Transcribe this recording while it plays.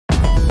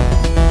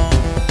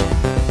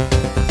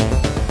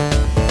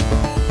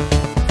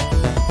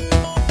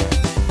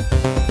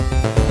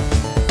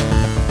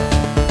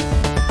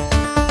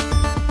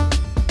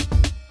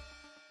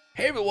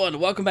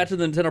everyone. Welcome back to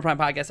the Nintendo Prime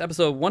Podcast,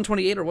 episode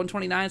 128 or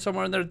 129,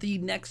 somewhere in there, the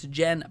Next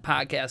Gen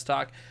Podcast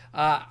Talk.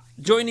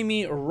 Joining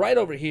me right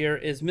over here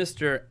is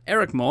Mr.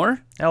 Eric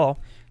Moore. Hello.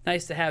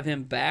 Nice to have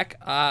him back.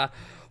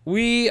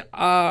 We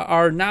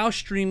are now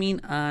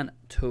streaming on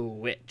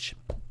Twitch.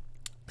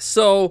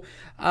 So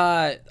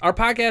our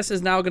podcast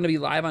is now going to be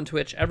live on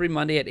Twitch every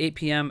Monday at 8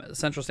 p.m.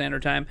 Central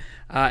Standard Time,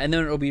 and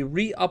then it will be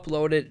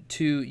re-uploaded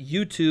to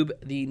YouTube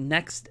the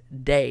next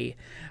day.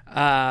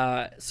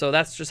 So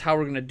that's just how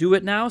we're going to do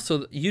it now.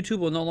 So YouTube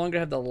will no longer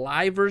have the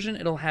live version.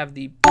 It'll have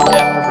the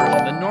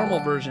version, the normal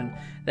version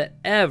that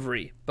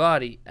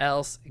everybody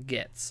else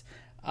gets.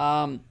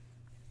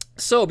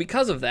 So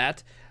because of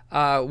that,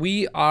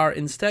 we are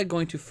instead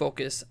going to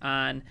focus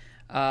on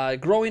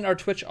growing our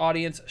Twitch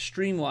audience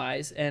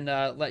stream-wise and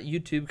let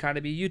YouTube kind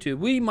of be YouTube.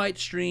 We might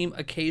stream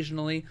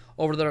occasionally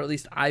over there, or at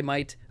least I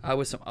might,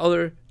 with some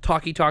other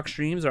talky talk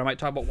streams, or I might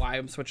talk about why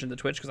I'm switching to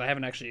Twitch, because I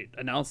haven't actually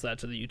announced that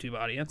to the YouTube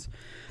audience.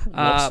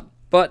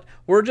 But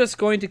we're just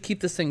going to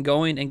keep this thing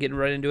going and getting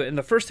right into it. And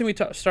the first thing we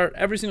start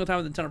every single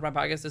time with the Nintendo Prime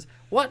Podcast is,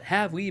 what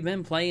have we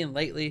been playing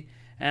lately?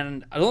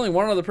 And there's only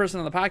one other person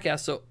on the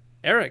podcast, so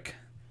Eric,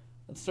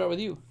 let's start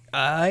with you.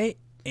 I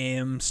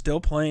am still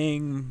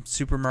playing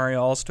Super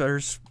Mario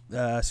All-Stars,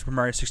 Super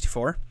Mario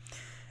 64.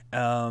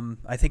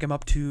 I think I'm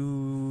up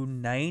to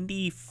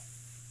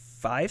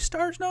 95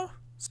 stars now,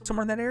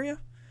 somewhere in that area.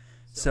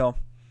 So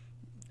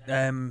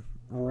I'm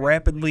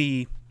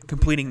rapidly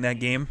completing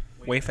that game,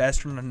 way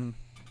faster than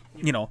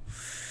I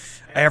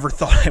ever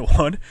thought I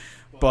would.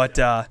 But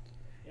yeah,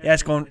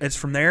 it's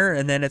from there,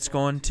 and then it's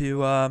going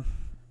to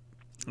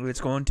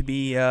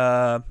be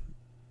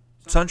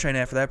Sunshine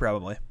after that,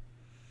 probably.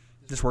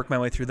 Just work my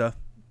way through the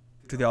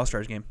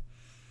All-Stars game.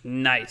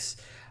 Nice.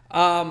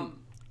 So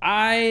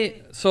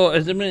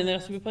is there anything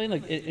else you've been playing?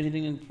 Like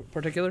anything in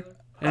particular?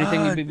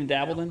 Anything you've been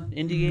dabbled in?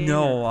 Indie game?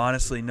 No,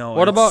 honestly, no.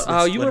 What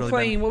about you were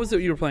playing? What was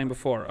it you were playing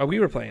before? Oh, we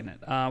were playing it.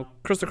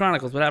 Crystal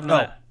Chronicles. What happened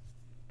to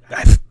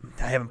that?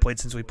 I haven't played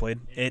since we played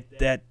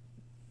it.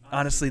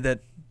 Honestly, the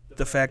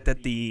fact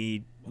that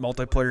the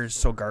multiplayer is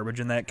so garbage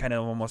and that kind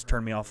of almost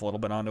turned me off a little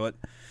bit onto it.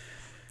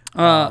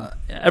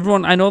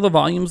 Everyone, I know the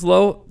volume's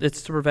low.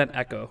 It's to prevent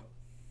echo.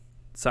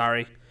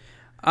 Sorry.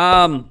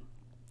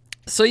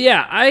 So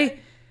yeah,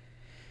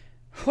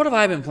 what have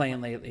I been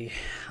playing lately?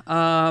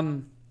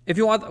 If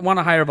you want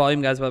a higher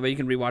volume, guys, by the way, you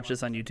can rewatch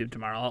this on YouTube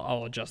tomorrow.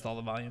 I'll adjust all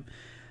the volume.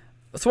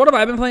 So what have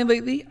I been playing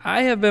lately?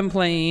 I have been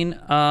playing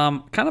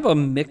kind of a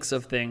mix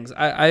of things.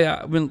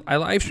 I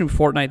live streamed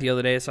Fortnite the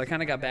other day, so I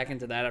kind of got back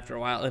into that after a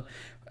while. And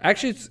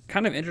actually, it's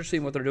kind of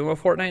interesting what they're doing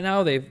with Fortnite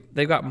now.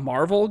 They've got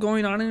Marvel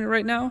going on in it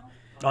right now.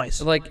 Nice.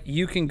 So, like,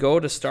 you can go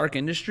to Stark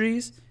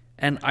Industries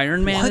and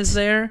Iron Man is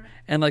there,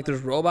 and like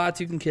there's robots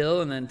you can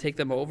kill and then take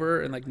them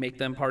over and like make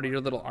them part of your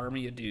little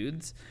army of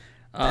dudes.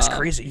 That's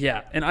crazy.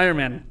 Yeah, and Iron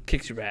Man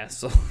kicks your ass,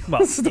 so,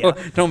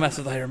 don't mess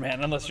with Iron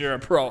Man unless you're a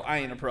pro. I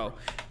ain't a pro.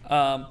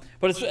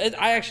 But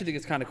I actually think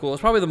it's kind of cool.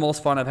 It's probably the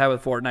most fun I've had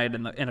with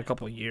Fortnite in a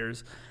couple of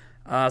years.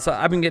 So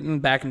I've been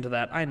getting back into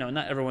that. I know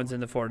not everyone's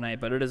into Fortnite,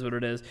 but it is what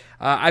it is.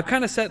 I've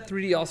kind of set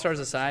 3D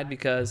All-Stars aside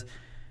because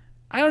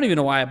I don't even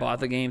know why I bought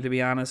the game, to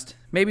be honest.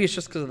 Maybe it's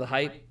just because of the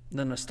hype,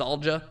 the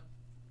nostalgia.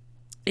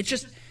 It's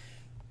just,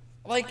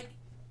 like,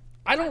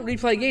 I don't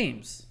replay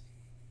games.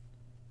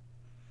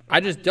 I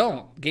just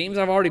don't. Games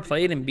I've already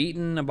played and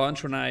beaten a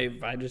bunch when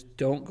I just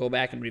don't go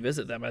back and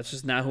revisit them. That's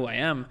just not who I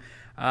am.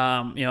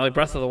 Like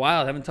Breath of the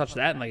Wild, I haven't touched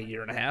that in like a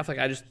year and a half. Like,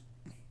 I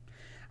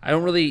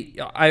don't really,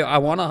 I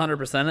want to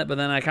 100% it, but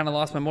then I kind of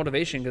lost my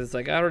motivation because it's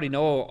like I already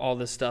know all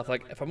this stuff.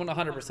 Like, if I'm going to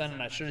 100% it,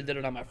 I should have did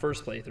it on my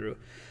first playthrough.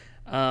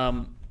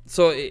 Then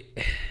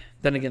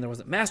again, there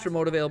wasn't Master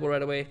Mode available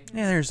right away.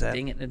 Yeah, there's that.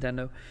 Dang it,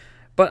 Nintendo.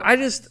 But I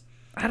don't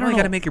know. You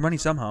got to make your money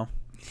somehow.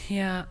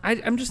 Yeah,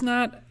 I'm just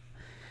not.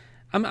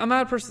 I'm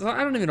not a person.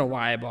 I don't even know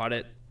why I bought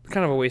it.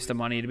 Kind of a waste of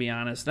money, to be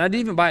honest. And I didn't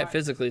even buy it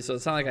physically, so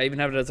it's not like I even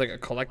have it as like a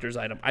collector's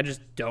item. I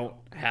just don't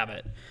have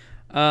it.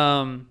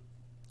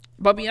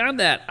 But beyond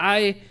that,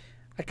 I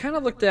kind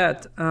of looked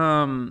at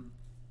some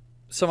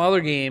other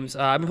games.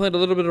 I've been playing a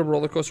little bit of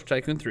Roller Coaster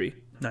Tycoon 3.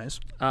 Nice.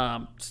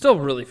 Still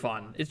really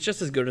fun. It's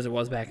just as good as it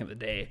was back in the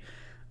day.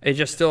 I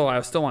still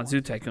want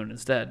Zoo Tycoon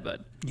instead,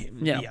 but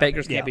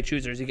beggars can't be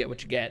choosers. You get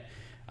what you get.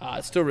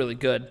 It's still really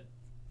good.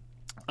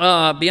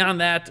 Beyond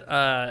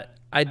that,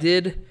 I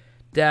did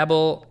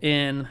dabble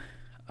in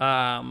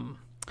some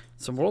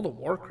World of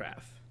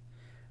Warcraft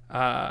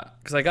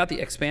because I got the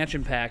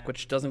expansion pack,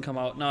 which doesn't come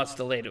out. No, it's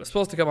delayed. It was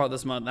supposed to come out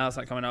this month. Now it's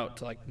not coming out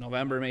till like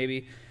November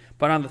maybe.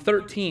 But on the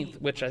 13th,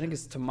 which I think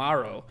is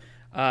tomorrow,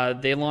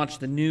 they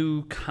launched the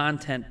new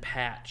content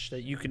patch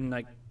that you can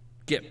like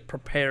get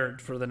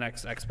prepared for the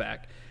next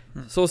X-Pack.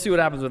 So we'll see what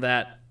happens with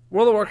that.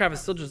 World of Warcraft is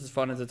still just as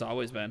fun as it's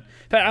always been.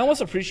 In fact, I almost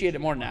appreciate it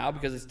more now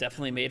because it's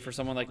definitely made for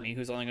someone like me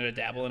who's only going to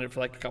dabble in it for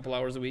like a couple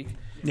hours a week.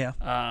 Yeah.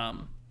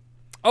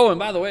 Oh, and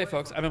by the way,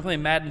 folks, I've been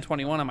playing Madden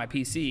 21 on my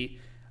PC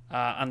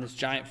on this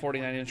giant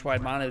 49-inch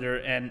wide monitor,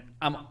 and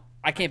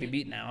I can't be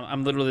beat now.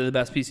 I'm literally the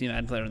best PC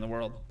Madden player in the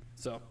world.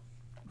 So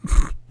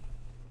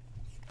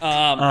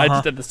I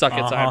just did the suck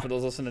it sign for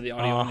those listening to the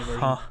audio only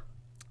version.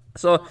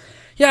 So,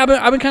 yeah,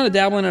 I've been kind of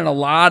dabbling in a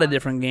lot of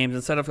different games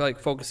instead of like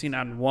focusing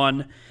on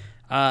one.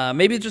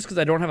 Maybe it's just because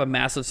I don't have a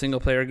massive single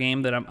player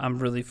game that I'm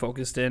really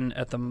focused in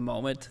at the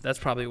moment. That's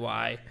probably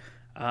why.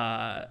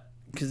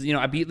 Because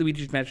I beat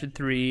Luigi's Mansion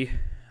 3.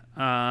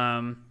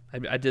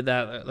 I did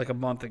that like a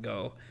month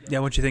ago. Yeah,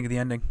 what'd you think of the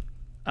ending?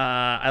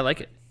 I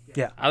like it.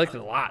 Yeah, I liked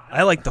it a lot.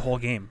 I liked the whole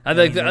game. I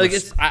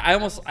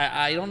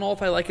don't know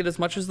if I like it as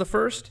much as the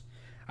first.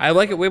 I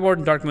like it way more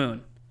than Dark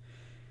Moon.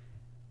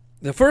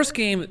 The first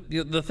game,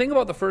 the thing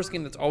about the first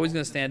game that's always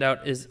going to stand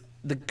out is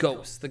the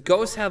ghosts. The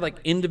ghosts have like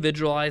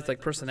individualized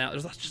like personality.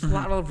 There's just a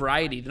lot of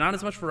variety. Not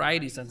as much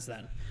variety since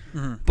then.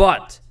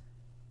 But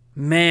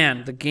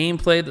man, the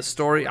gameplay, the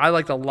story, I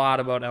liked a lot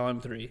about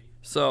LM3.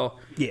 So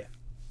yeah,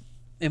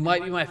 it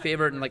might be my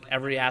favorite in like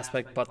every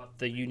aspect, but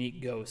the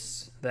unique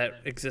ghosts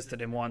that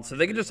existed in 1. So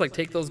they could just like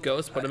take those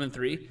ghosts, put them in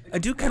 3. I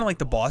do kind of like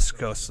the boss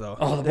ghosts though.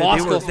 Oh, the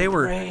boss ghosts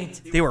were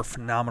great. They were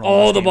phenomenal.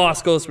 Oh, the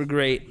boss ghosts were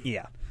great.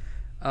 Yeah.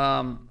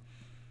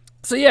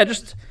 So yeah,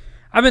 just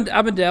I've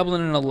been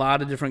dabbling in a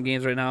lot of different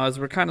games right now as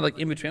we're kind of like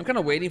in between. I'm kind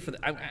of waiting for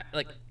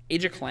like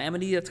Age of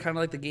Calamity. That's kind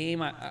of like the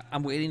game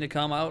I'm waiting to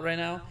come out right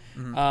now.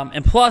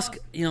 And plus,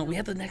 we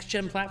have the next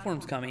gen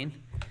platforms coming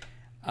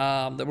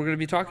that we're going to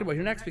be talking about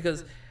here next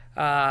because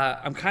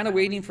I'm kind of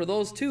waiting for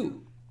those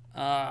too.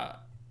 I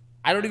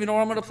don't even know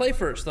what I'm going to play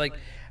first. Like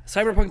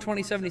Cyberpunk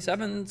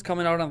 2077 is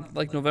coming out on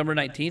like November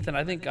 19th, and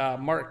I think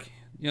Mark,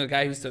 the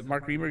guy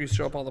Mark Reamer used to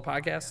show up all the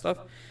podcast stuff.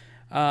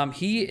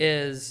 He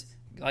is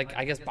like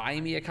I guess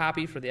buying me a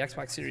copy for the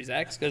Xbox Series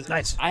X because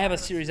nice. I have a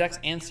Series X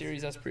and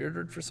Series S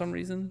pre-ordered for some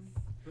reason.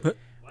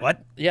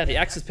 What? Yeah, the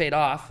X is paid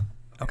off.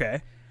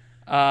 Okay.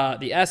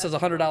 The S has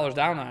 $100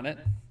 down on it.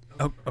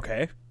 Oh,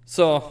 okay.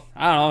 So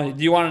I don't know.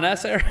 Do you want an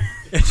S there?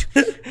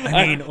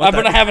 I mean, I'm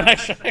gonna have an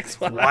extra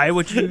Xbox. Why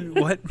would you?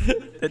 What?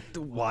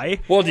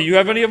 Why? Well, do you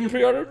have any of them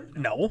pre-ordered?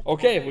 No.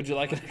 Okay. Would you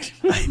like an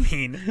extra? I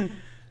mean,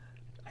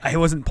 I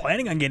wasn't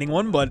planning on getting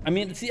one, but I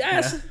mean, it's the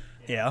S.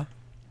 Yeah.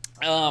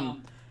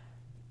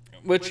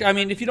 Which I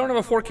mean, if you don't have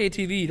a 4K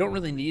TV, you don't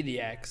really need the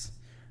X.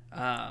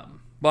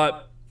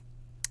 But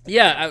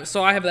yeah,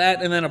 so I have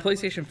that, and then a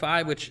PlayStation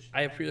 5, which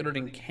I have pre-ordered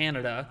in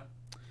Canada.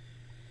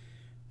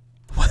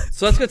 What?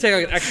 So that's gonna take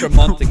like an extra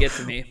month to get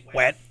to me.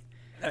 What?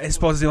 I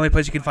suppose it's the only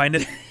place you can find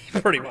it.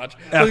 Pretty much. So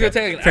Okay, it's gonna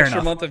take like an extra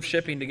enough. month of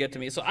shipping to get to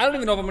me. So I don't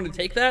even know if I'm gonna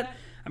take that.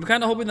 I'm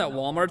kind of hoping that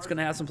Walmart's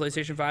gonna have some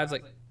PlayStation 5s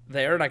like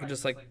there, and I can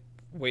just like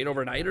wait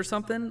overnight or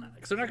something.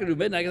 Because they're not gonna do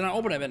midnight. Because they're not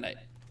open at midnight.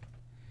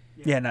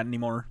 Yeah, not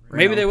anymore. Right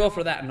Maybe now. they will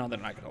for that. No, they're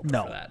not gonna open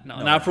No. for that. No,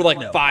 No. not for like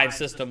No. 5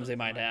 systems they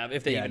might have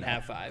if they Yeah, even no.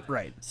 have 5.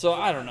 Right. So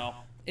I don't know.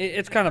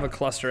 It's kind of a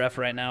cluster F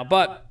right now.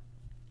 But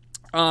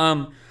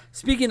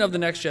speaking of the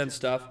next gen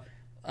stuff,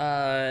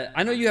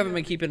 I know you haven't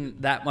been keeping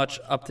that much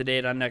up to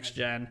date on next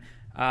gen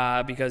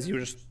because you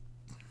were just,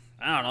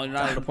 I don't know, you're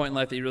not at a point in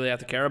life that you really have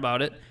to care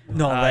about it.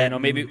 No,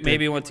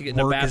 maybe once you get in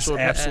a work bachelor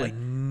is absolutely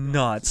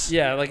nuts.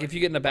 yeah, like if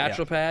you get in a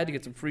bachelor pad, you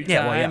get some free time,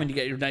 Yeah, well, yeah. and you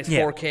get your nice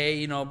Yeah.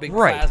 4K, big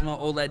Right. plasma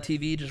OLED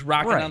TV just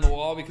rocking Right. on the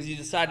wall because you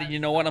decided, you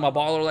know what, I'm a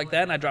baller like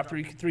that, and I dropped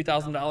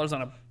 $3,000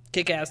 on a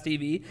kick-ass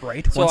TV.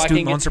 Right. So Once I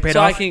student can loans get, are paid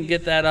so I off. can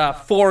get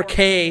that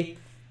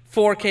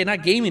 4K,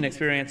 not gaming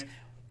experience,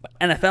 but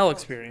NFL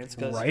experience.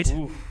 Cause, Right.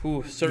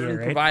 Certain Yeah,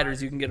 right.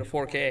 providers you can get a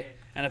 4K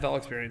NFL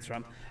experience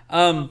from.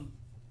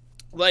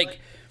 Like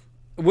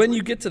when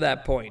you get to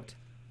that point,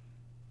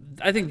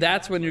 I think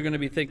that's when you're going to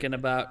be thinking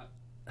about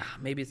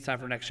maybe it's time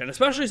for next gen,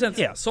 especially since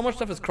so much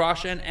stuff is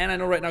cross gen, and I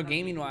know right now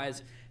gaming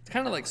wise, it's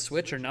kind of like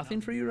Switch or nothing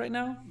for you right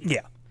now.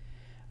 Yeah.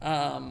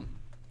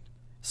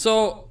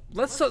 So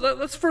let's talk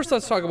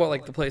about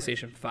like the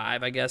PlayStation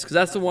 5, I guess, because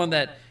that's the one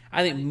that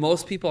I think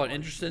most people are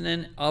interested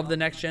in of the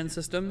next gen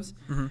systems.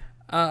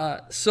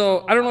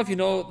 So I don't know if you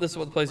know this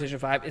about the PlayStation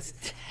 5. It's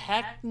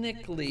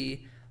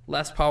technically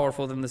less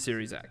powerful than the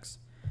Series X.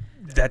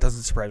 That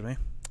doesn't surprise me.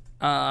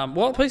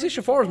 Well,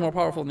 PlayStation 4 is more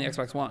powerful than the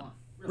Xbox One.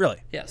 Really?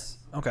 Yes.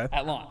 Okay.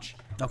 At launch.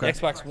 Okay. The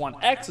Xbox One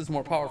X is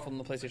more powerful than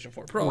the PlayStation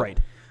 4 Pro. Right.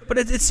 But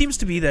it seems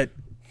to be that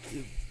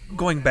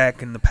going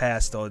back in the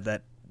past, though,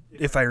 that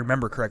if I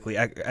remember correctly,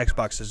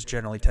 Xboxes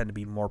generally tend to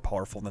be more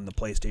powerful than the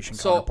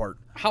PlayStation counterpart.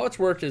 How it's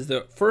worked is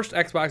the first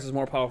Xbox is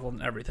more powerful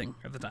than everything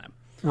at the time.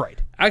 Right.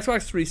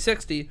 Xbox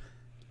 360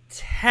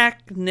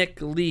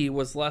 technically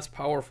was less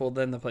powerful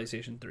than the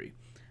PlayStation 3.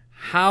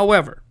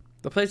 However,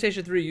 the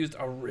PlayStation 3 used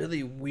a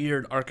really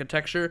weird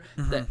architecture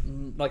that,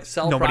 like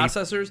cell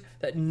processors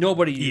that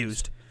nobody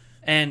used.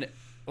 And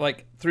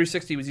like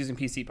 360 was using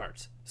PC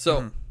parts.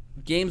 So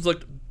games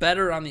looked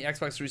better on the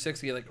Xbox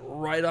 360 like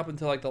right up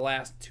until like the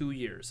last 2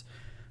 years.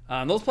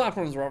 Those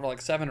platforms were over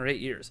like 7 or 8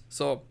 years.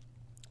 So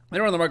they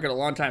were on the market a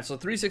long time. So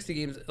 360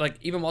 games, like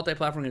even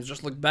multi-platform games,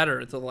 just looked better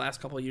until the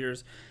last couple of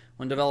years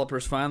when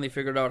developers finally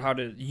figured out how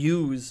to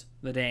use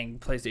the dang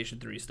PlayStation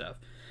 3 stuff.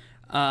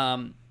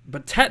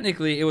 But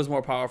technically, it was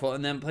more powerful,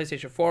 and then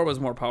PlayStation 4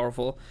 was more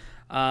powerful.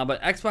 But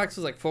Xbox was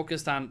like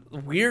focused on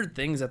weird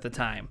things at the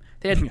time.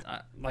 They had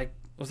like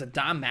was it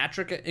Don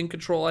Matrick in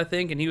control, I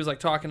think, and he was like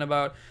talking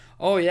about,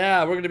 oh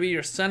yeah, we're gonna be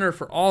your center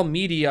for all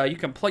media. You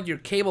can plug your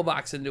cable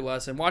box into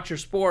us and watch your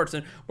sports,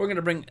 and we're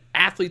gonna bring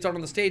athletes out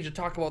on the stage to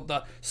talk about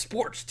the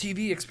sports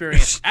TV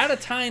experience at a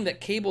time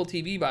that cable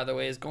TV, by the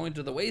way, is going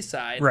to the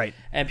wayside, right?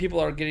 And people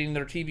are getting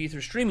their TV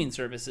through streaming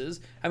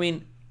services. I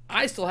mean,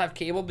 I still have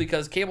cable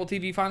because cable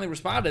TV finally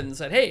responded and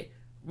said, hey,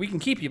 we can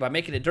keep you by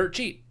making it dirt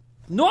cheap.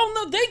 No,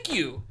 thank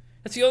you.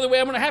 That's the only way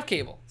I'm going to have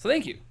cable. So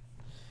thank you.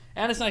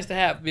 And it's nice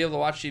to be able to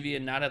watch TV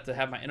and not have to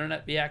have my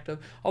internet be active.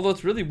 Although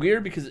it's really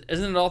weird because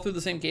isn't it all through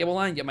the same cable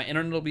line? Yet my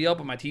internet will be up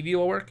and my TV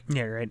will work.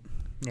 Yeah, right.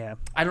 Yeah.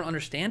 I don't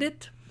understand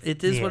it.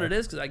 It is what it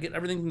is because I get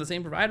everything from the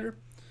same provider.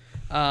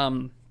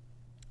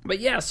 But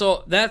yeah,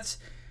 so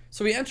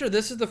we enter.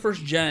 This is the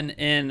first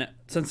gen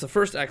since the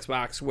first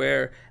Xbox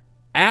where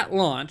at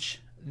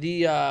launch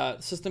the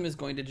system is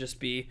going to just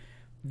be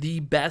the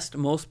best,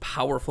 most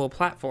powerful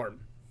platform.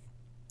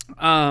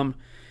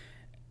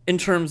 In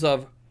terms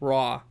of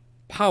raw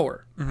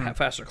power, have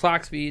faster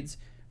clock speeds.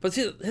 But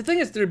see, the thing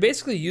is, they're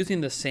basically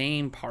using the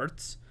same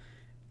parts,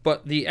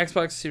 but the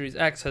Xbox Series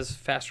X has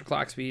faster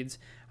clock speeds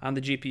on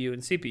the GPU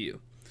and CPU.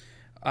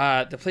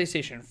 The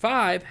PlayStation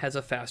 5 has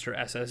a faster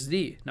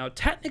SSD. Now,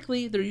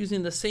 technically, they're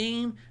using the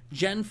same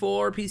Gen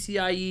 4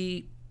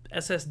 PCIe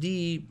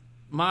SSD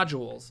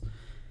modules,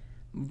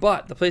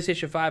 but the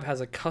PlayStation 5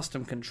 has a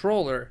custom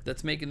controller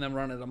that's making them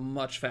run at a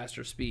much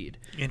faster speed.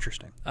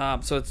 Interesting.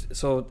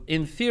 So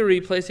in theory,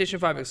 PlayStation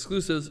 5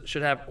 exclusives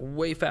should have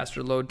way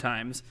faster load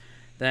times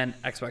than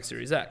Xbox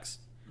Series X.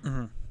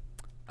 So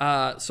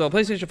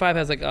PlayStation 5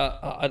 has like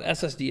an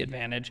SSD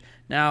advantage.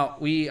 Now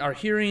we are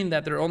hearing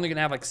that they're only going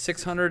to have like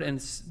 600, and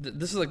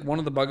this is like one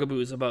of the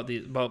bugaboos about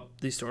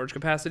these storage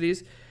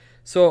capacities.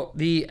 So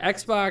the the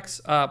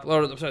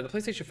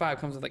PlayStation 5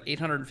 comes with like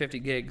 850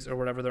 gigs or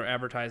whatever they're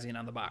advertising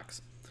on the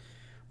box.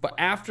 But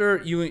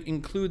after you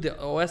include the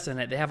OS in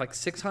it, they have like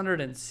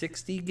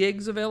 660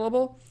 gigs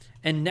available.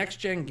 And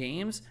next-gen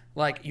games,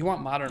 like you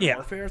want Modern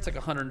Warfare, it's like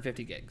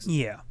 150 gigs.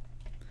 Yeah.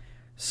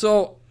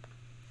 So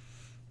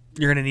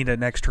you're going to need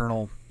an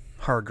external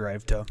hard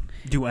drive to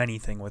do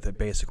anything with it,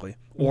 basically.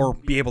 Or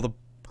be able to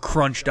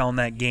crunch down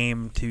that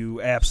game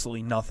to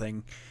absolutely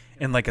nothing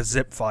in like a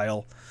zip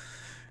file.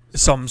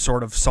 Some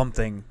sort of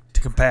something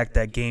to compact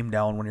that game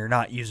down when you're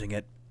not using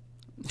it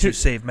to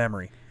save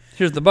memory.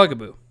 Here's the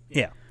bugaboo.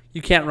 Yeah.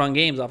 You can't run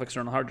games off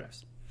external hard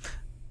drives.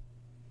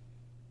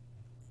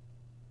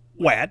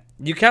 What?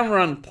 You can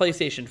run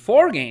PlayStation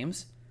 4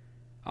 games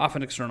off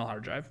an external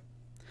hard drive.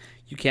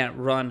 You can't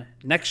run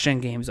next-gen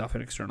games off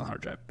an external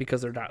hard drive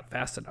because they're not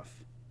fast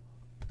enough.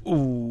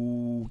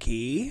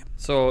 Okay.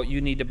 So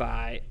you need to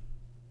buy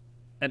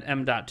an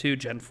M.2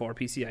 Gen 4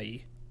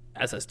 PCIe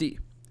SSD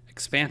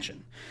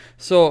expansion.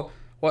 So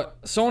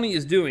what Sony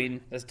is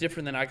doing that's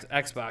different than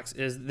Xbox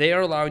is they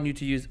are allowing you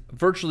to use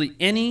virtually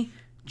any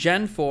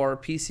Gen 4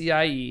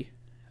 PCIe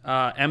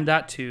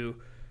M.2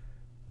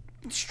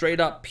 straight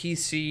up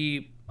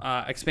PC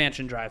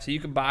expansion drive. So you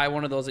can buy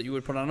one of those that you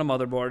would put on a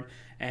motherboard,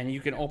 and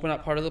you can open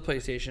up part of the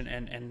PlayStation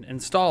and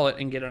install it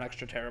and get an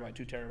extra terabyte,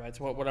 2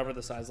 terabytes, whatever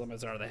the size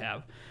limits are they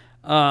have.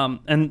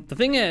 And the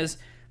thing is,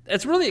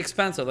 it's really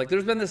expensive. Like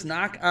there's been this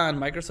knock on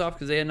Microsoft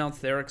because they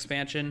announced their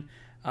expansion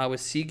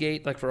with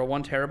Seagate, like for a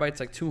 1 terabyte, it's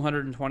like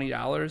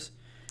 $220,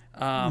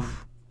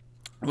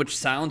 which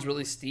sounds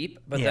really steep.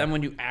 But then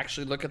when you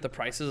actually look at the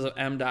prices of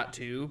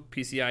M.2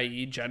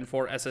 PCIe Gen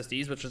 4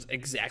 SSDs, which is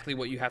exactly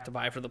what you have to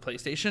buy for the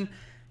PlayStation,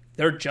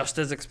 they're just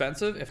as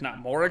expensive, if not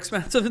more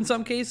expensive in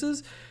some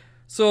cases.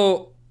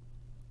 So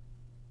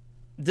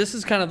this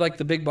is kind of like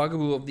the big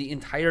bugaboo of the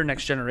entire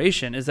next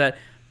generation is that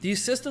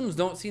these systems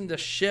don't seem to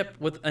ship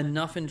with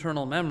enough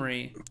internal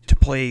memory to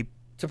play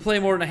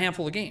more than a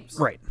handful of games.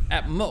 Right.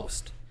 At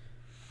most.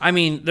 I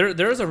mean,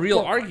 there's a real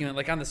argument,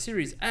 like on the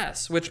Series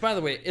S, which, by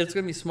the way, it's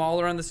going to be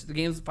smaller on the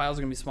games files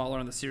are going to be smaller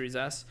on the Series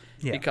S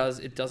because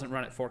it doesn't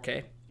run at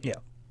 4K. Yeah.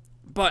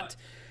 But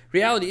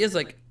reality is,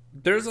 like,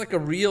 there's like a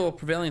real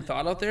prevailing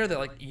thought out there that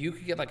like you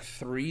could get like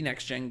 3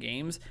 next-gen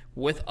games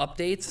with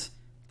updates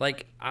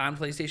like on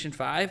PlayStation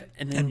 5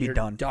 and then you're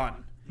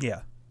done.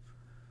 Yeah.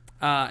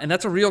 And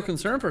that's a real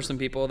concern for some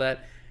people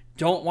that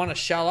don't want to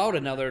shell out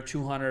another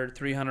 $200,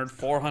 $300,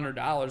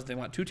 $400. They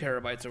want 2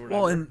 terabytes or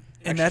whatever. Well,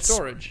 and that's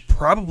storage.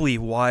 Probably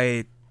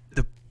why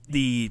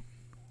the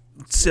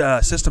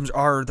systems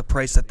are the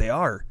price that they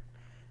are,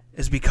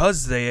 is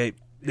because they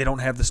don't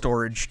have the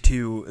storage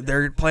to.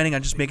 They're planning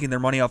on just making their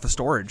money off the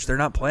storage. They're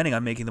not planning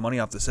on making the money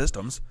off the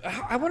systems.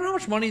 I wonder how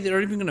much money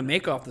they're even going to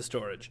make off the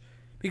storage,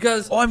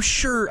 because I'm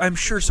sure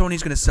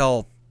Sony's going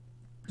to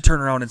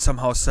turn around and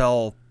somehow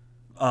sell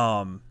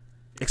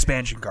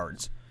expansion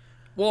cards.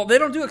 Well, they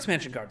don't do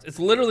expansion cards. It's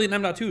literally an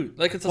M.2.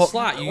 Like it's a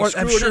slot. You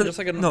screw it in just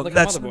like a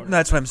motherboard.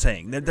 That's what I'm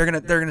saying. They're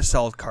gonna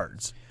sell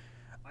cards.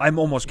 I'm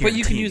almost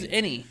guaranteed. But you can use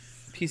any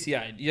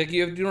PCI.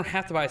 You don't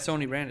have to buy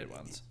Sony branded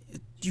ones.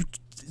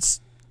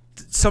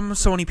 Some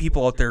Sony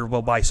people out there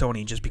will buy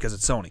Sony just because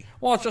it's Sony.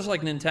 Well, it's just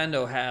like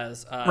Nintendo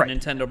has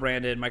Nintendo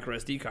branded micro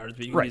SD cards,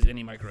 but you can use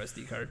any micro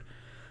SD card.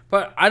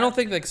 But I don't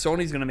think like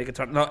Sony's gonna make a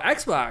ton. No,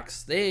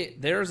 Xbox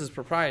theirs is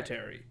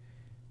proprietary.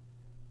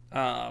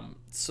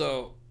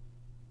 So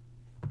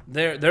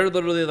they're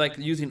literally like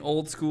using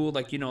old school,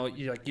 like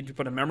you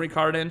put a memory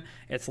card in.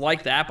 It's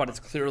like that, but it's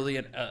clearly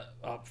a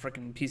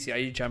freaking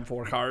PCIe Gen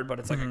 4 card, but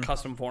it's like a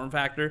custom form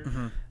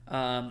factor.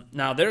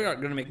 Now they're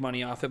going to make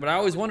money off it, but I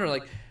always wonder,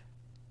 like,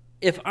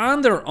 if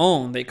on their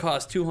own they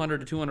cost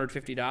 $200 to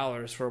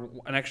 $250 for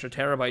an extra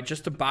terabyte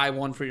just to buy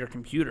one for your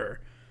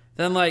computer,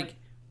 then like,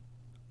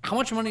 how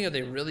much money are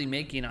they really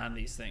making on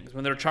these things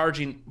when they're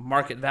charging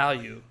market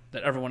value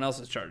that everyone else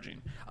is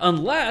charging?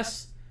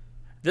 Unless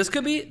this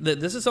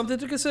is something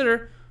to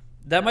consider.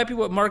 That might be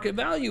what market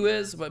value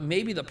is, but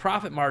maybe the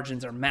profit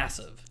margins are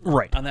massive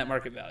on that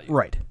market value.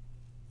 Right.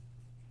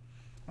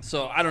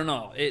 So I don't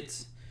know.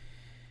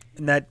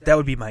 And that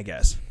would be my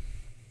guess.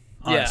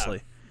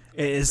 Honestly,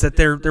 is that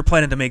they're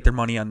planning to make their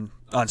money on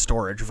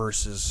storage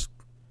versus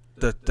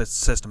the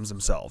systems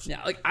themselves.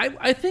 Yeah, like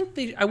I think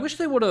I wish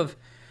they would have.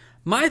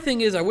 My thing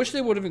is, I wish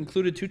they would have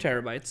included 2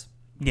 terabytes.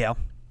 Yeah.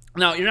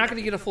 Now, you're not going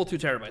to get a full 2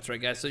 terabytes, right,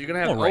 guys? So you're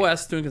going to have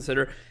OS to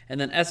consider, and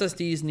then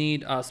SSDs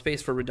need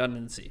space for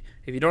redundancy.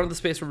 If you don't have the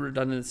space for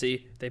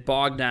redundancy, they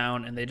bog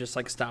down and they just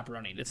like stop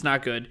running. It's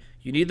not good.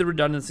 You need the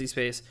redundancy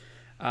space,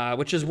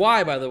 which is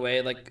why, by the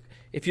way, like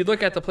if you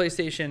look at the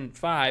PlayStation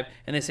 5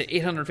 and they say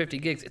 850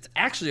 gigs, it's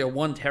actually a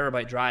 1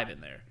 terabyte drive in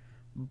there.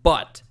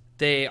 But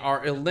they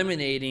are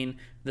eliminating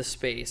the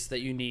space that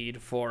you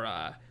need for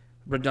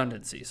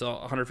redundancy. So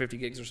 150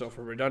 gigs or so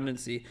for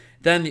redundancy,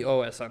 then the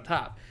OS on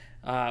top.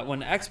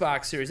 When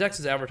Xbox Series X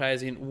is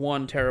advertising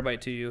 1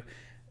 terabyte to you,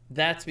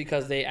 that's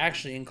because they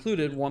actually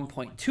included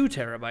 1.2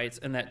 terabytes,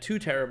 and that 2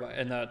 terabyte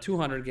and the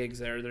 200 gigs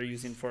there they're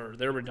using for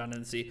their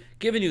redundancy,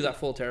 giving you that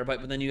full terabyte.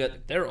 But then you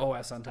got their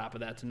OS on top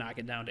of that to knock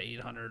it down to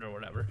 800 or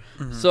whatever.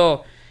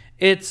 So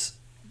it's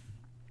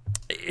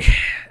this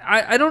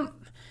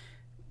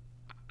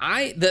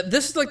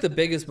is like the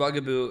biggest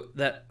bugaboo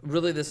that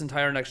really this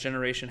entire next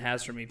generation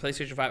has for me.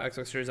 PlayStation 5,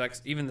 Xbox Series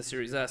X, even the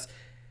Series S.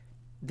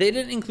 They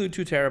didn't include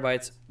 2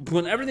 terabytes.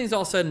 When everything's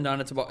all said and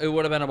done, it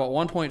would have been about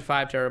 1.5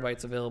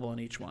 terabytes available in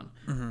each one.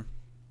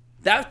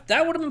 That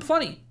would have been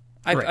plenty.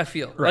 I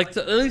feel like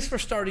at least for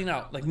starting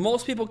out. Like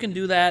most people can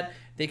do that.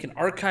 They can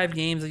archive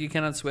games like you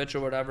can on Switch or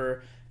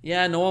whatever.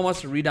 Yeah, no one wants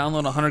to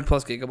re-download 100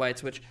 plus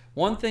gigabytes. Which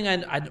one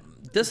thing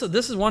this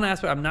is one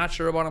aspect I'm not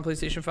sure about on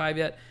PlayStation 5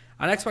 yet.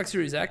 On Xbox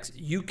Series X,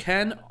 you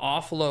can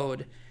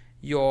offload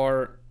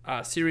your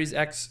Series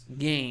X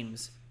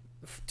games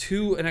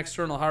to an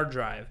external hard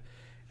drive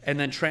and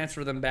then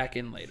transfer them back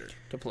in later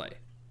to play.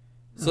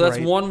 So that's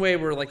one way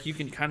where like you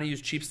can kind of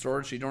use cheap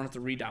storage so you don't have to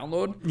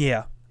re-download.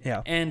 Yeah.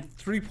 And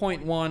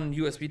 3.1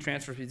 USB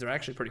transfer speeds are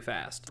actually pretty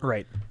fast.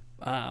 Right.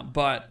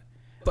 But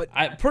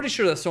I'm pretty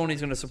sure that Sony's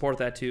going to support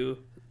that too.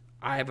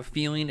 I have a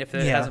feeling if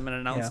it hasn't been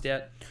announced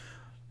yet.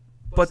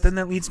 But then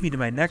that leads me to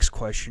my next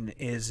question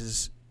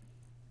is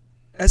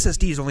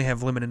SSDs only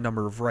have limited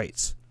number of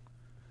writes.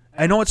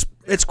 I know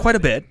it's quite a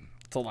bit.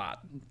 It's a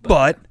lot.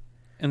 But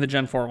and the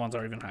Gen 4 ones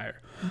are even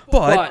higher.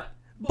 But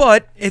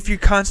if you're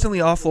constantly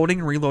offloading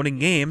and reloading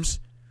games,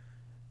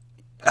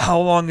 how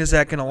long is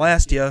that going to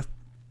last you?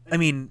 I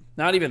mean,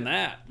 not even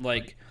that.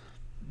 Like,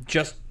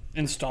 just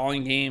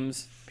installing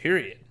games,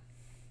 period.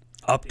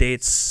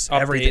 Updates.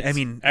 Everything. I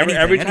mean,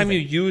 every time you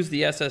use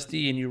the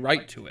SSD and you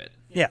write to it.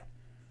 Yeah.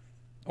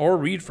 Or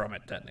read from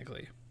it,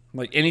 technically.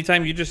 Like,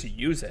 anytime you just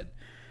use it.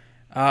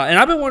 And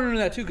I've been wondering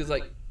that, too, because,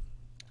 like,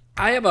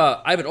 I have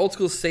an old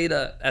school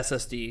SATA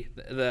SSD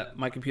that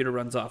my computer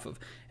runs off of,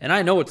 and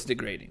I know it's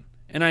degrading.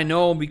 And I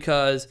know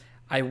because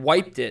I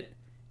wiped it,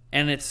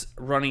 and it's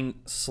running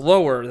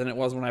slower than it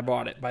was when I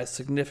bought it by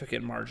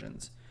significant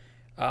margins,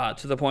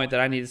 to the point that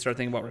I need to start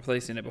thinking about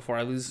replacing it before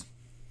I lose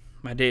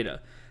my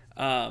data.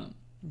 And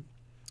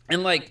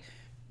like,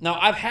 now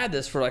I've had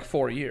this for like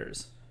 4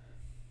 years,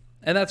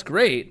 and that's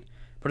great.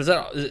 But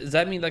does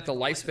that mean like the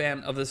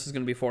lifespan of this is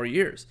going to be 4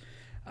 years?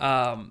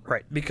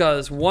 Right.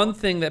 Because one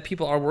thing that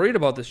people are worried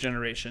about this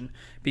generation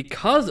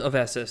because of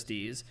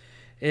SSDs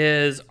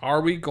is,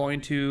 are we going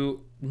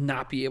to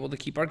not be able to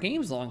keep our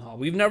games long haul?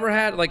 We've never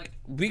had, like,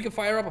 we could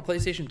fire up a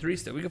PlayStation 3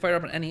 still. We could fire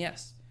up an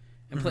NES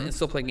and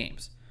still play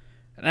games.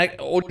 An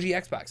OG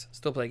Xbox,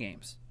 still play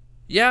games.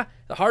 Yeah,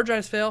 the hard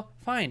drives fail.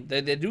 Fine,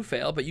 they do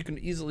fail, but you can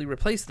easily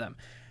replace them.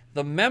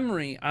 The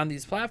memory on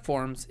these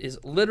platforms is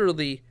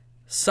literally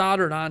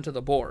soldered onto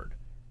the board.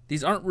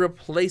 These aren't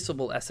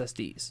replaceable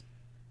SSDs.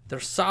 They're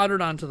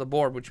soldered onto the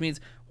board, which means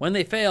when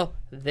they fail,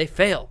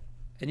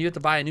 and you have to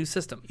buy a new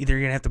system. Either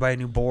you're going to have to buy a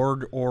new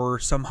board, or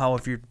somehow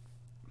if you're,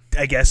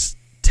 I guess,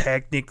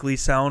 technically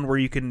sound where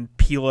you can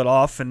peel it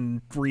off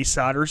and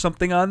resolder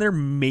something on there,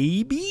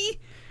 maybe?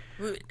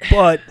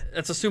 But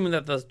that's assuming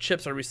that the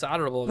chips are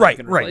resolderable.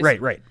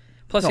 Right.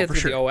 Plus, you have to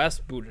get the OS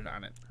booted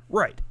on it.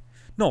 Right.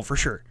 No, for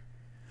sure.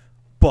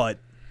 But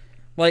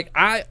like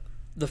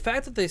the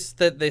fact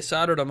that they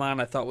soldered them on,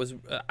 I thought was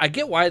I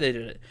get why they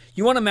did it.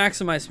 You want to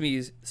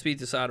maximize speed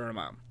to solder them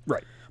on.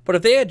 Right. But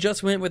if they had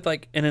just went with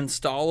like an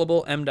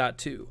installable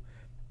M.2,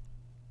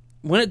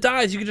 when it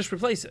dies, you can just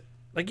replace it.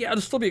 Like, yeah,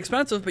 it'll still be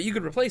expensive, but you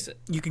could replace it.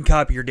 You can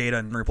copy your data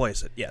and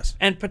replace it. Yes.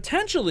 And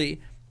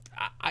potentially,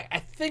 I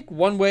think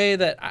one way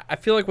that I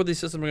feel like what these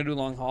systems are going to do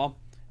long haul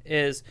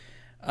is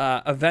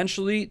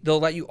eventually they'll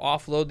let you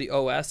offload the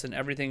OS and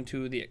everything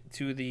to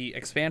the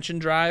expansion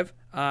drive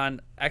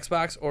on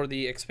Xbox or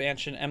the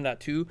expansion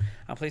M.2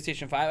 on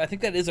PlayStation 5. I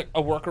think that is a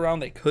workaround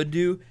they could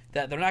do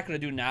that they're not going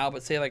to do now,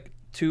 but say like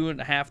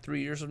 2.5,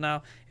 3 years from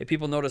now, if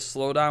people notice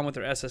slowdown with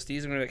their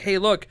SSDs, they're going to be like, hey,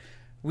 look,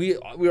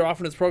 we're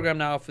offering this program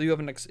now. If you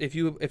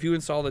have if you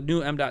install the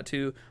new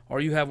M.2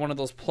 or you have one of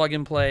those plug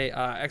and play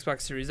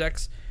Xbox Series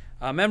X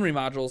memory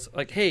modules,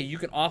 like, hey, you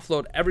can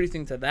offload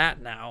everything to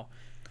that now,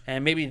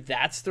 and maybe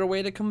that's their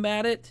way to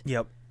combat it.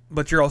 Yep,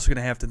 but you're also going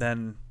to have to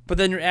then. But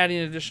then you're adding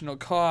additional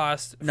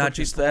cost. Not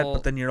just that,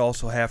 but then you'd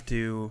also have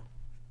to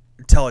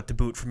tell it to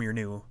boot from your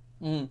new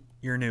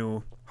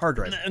hard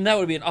drive, and that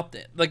would be an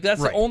update. Like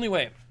that's the only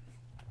way.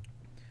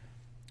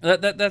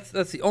 That's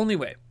the only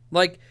way.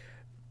 Like.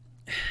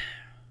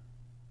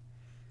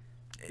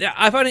 Yeah,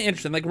 I find it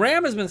interesting. Like,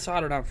 RAM has been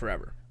soldered on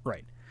forever.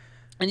 Right.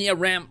 And yeah,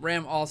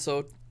 RAM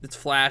also, it's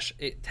flash.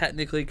 It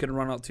technically can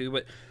run out too,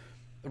 but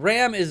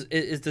RAM is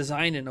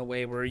designed in a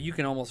way where you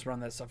can almost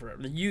run that stuff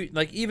forever.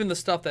 Like, even the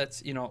stuff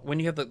that's, when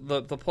you have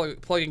the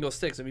plug and go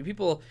sticks. I mean,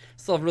 people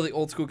still have really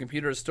old school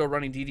computers still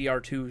running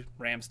DDR2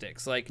 RAM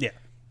sticks. Like, yeah.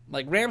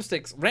 Like RAM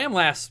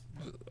lasts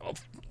a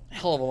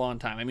hell of a long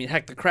time. I mean,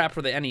 heck, the crap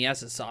for the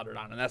NES is soldered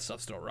on, and that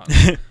stuff still runs.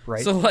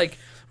 Right. So, like,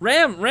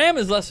 RAM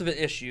is less of an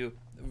issue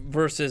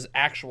versus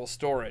actual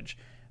storage,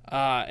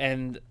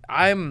 and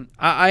I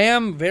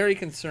am very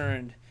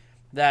concerned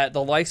that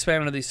the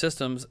lifespan of these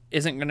systems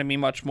isn't going to be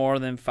much more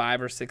than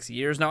 5 or 6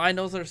 years. Now, I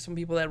know there's some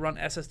people that run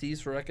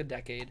SSDs for like a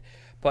decade,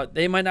 but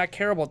they might not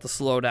care about the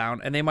slowdown,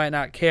 and they might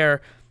not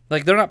care,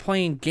 like, they're not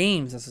playing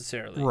games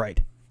necessarily.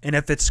 Right. And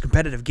if it's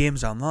competitive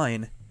games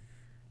online,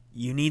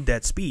 you need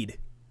that speed.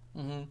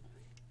 Mm-hmm.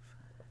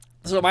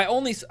 So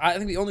I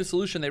think the only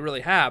solution they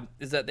really have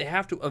is that they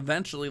have to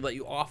eventually let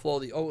you offload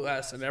the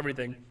OS and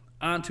everything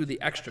onto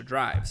the extra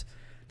drives.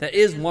 That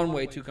is one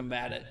way to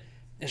combat it.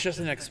 It's just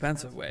an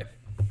expensive way.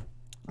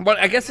 But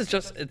I guess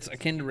it's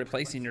akin to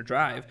replacing your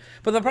drive.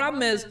 But the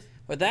problem is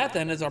with that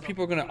then is, are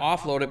people going to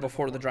offload it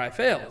before the drive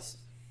fails?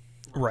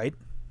 Right.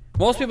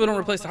 Most people don't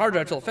replace the hard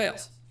drive until it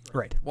fails.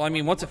 Right. Well, I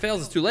mean, once it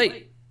fails, it's too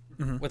late.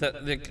 Mm-hmm. With it,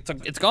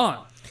 it's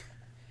gone.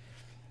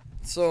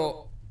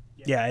 So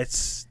yeah,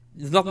 there's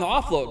nothing to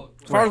offload.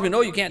 As far as we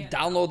know, you can't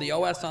download the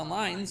OS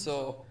online,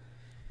 so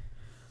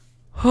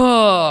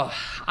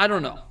I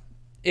don't know.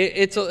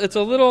 It's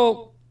a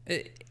little.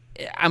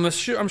 I'm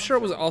sure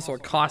it was also a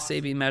cost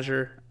saving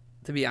measure,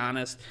 to be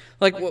honest.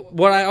 Like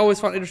what I always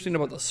found interesting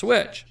about the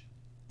Switch,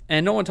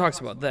 and no one talks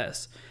about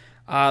this.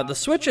 The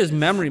Switch's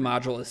memory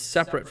module is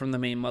separate from the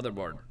main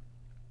motherboard.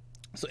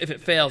 So if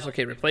it fails,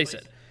 okay, replace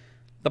it.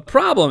 The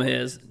problem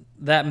is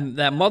that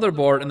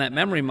motherboard and that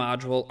memory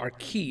module are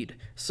keyed.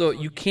 So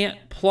you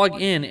can't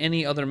plug in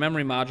any other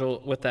memory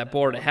module with that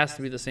board. It has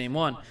to be the same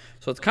one.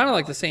 So it's kind of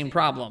like the same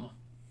problem.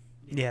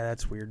 Yeah,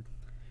 that's weird.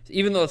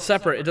 Even though it's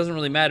separate, it doesn't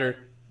really matter.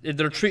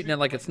 They're treating it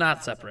like it's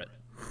not separate.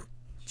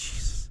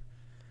 Jeez.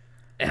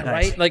 Yeah,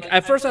 right? Like,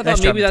 at first I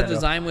thought maybe that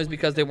design was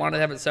because they wanted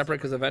to have it separate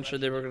because eventually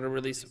they were going to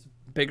release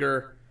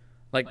bigger,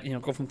 like,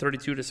 go from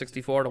 32 to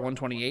 64 to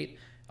 128,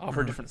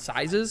 offer different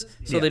sizes.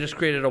 So they just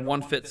created a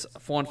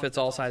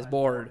one-fits-all size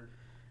board.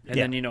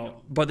 And then,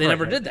 but they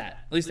never did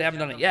that. At least they haven't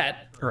done it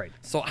yet. Right.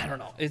 So I don't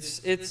know. It's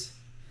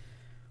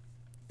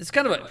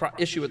kind of an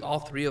issue with all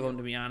three of them,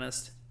 to be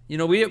honest.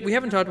 We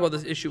haven't talked about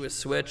this issue with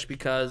Switch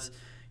because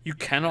you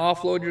can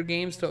offload your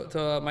games to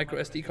a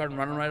micro SD card and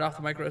run them right off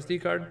the micro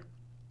SD card.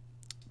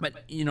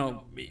 But,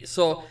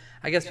 so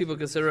I guess people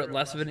consider it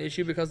less of an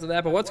issue because of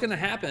that. But what's going to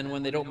happen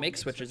when they don't make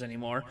Switches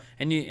anymore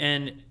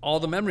and all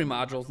the memory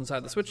modules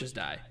inside the Switches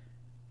die?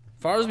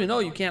 As far as we know,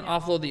 you can't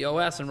offload the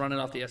OS and run it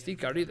off the SD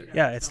card either.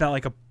 Yeah, it's not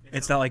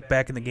like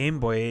back in the Game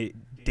Boy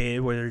day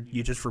where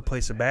you just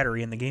replace a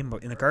battery in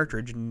the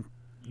cartridge and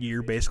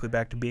you're basically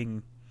back to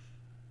being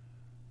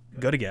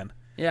good again.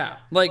 Yeah,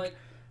 like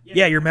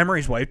your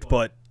memory's wiped,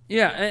 but you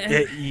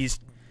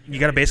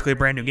got basically a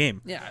brand new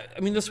game. Yeah, I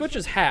mean the Switch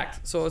is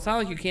hacked, so it's not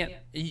like you can't.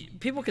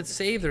 People could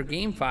save their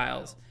game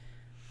files,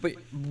 but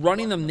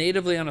running them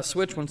natively on a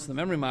Switch once the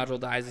memory module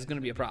dies is going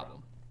to be a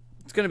problem.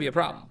 It's going to be a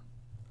problem.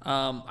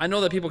 I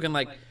know that people can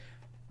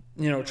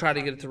try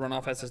to get it to run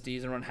off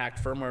SSDs and run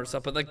hacked firmware or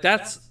stuff, but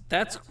that's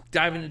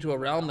diving into a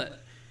realm that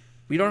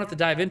we don't have to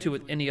dive into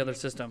with any other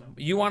system.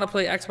 You want to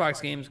play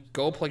Xbox games,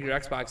 go plug your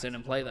Xbox in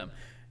and play them.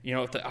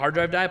 If the hard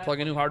drive died, plug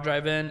a new hard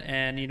drive in,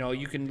 and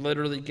you can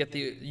literally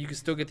you can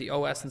still get the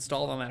OS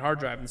installed on that hard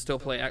drive and still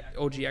play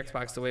OG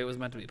Xbox the way it was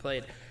meant to be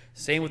played.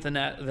 Same with the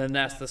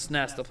NES, the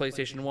SNES, the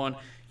PlayStation 1.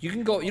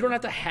 You don't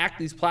have to hack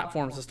these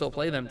platforms to still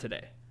play them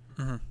today.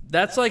 Mm-hmm.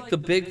 That's like the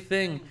big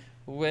thing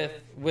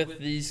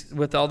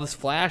with all this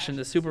flash and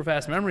the super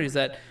fast memory is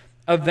that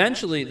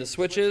eventually the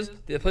Switches,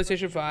 the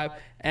PlayStation 5,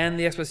 and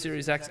the Xbox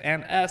Series X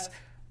and S,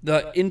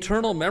 the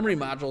internal memory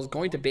module is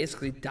going to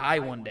basically die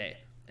one day.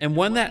 And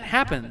when that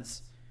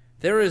happens,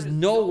 there is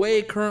no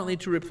way currently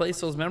to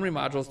replace those memory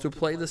modules to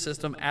play the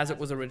system as it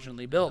was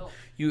originally built.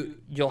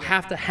 You'll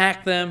have to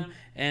hack them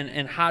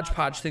and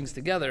hodgepodge things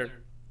together.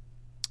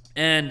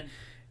 And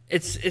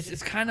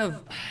it's kind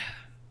of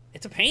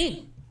it's a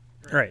pain.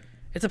 Right.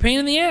 It's a pain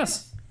in the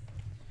ass.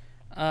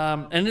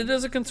 And it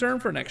is a concern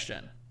for next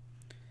gen.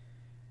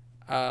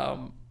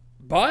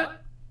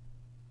 But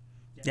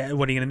yeah,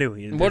 what are you gonna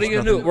do? What are you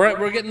gonna do?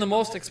 We're getting the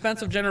most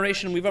expensive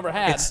generation we've ever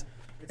had.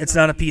 It's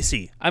not a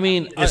PC. I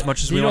mean, as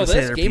much as we want to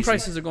say they're game PC.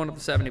 Prices are going up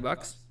to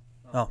 $70.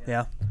 Oh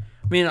yeah.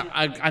 I mean,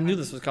 I knew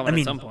this was coming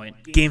at some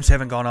point. Games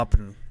haven't gone up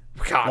in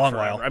God, a long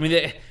forever. while. I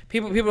mean,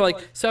 people are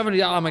like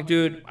 $70. I'm like,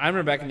 dude, I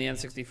remember back in the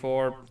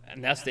N64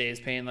 and NES days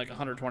paying like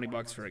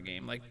 $120 for a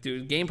game. Like,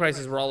 dude, game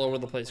prices were all over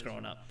the place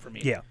growing up for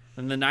me. Yeah.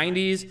 In the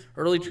 90s,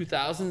 early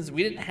 2000s,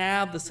 we didn't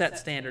have the set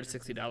standard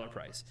 $60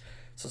 price.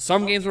 So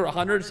some games were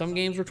 100, some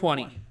games were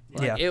 20.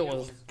 Like, it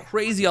was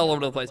crazy all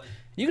over the place.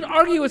 You can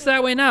argue it's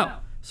that way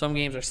now. Some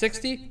games are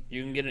 60.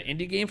 You can get an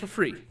indie game for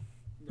free.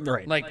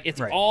 Right. Like, it's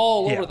right.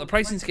 all over. The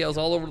pricing scale is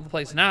all over the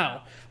place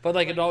now. But,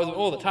 like, it always,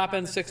 the top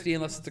end's 60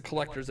 unless it's a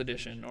collector's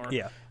edition. Or,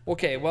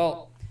 okay,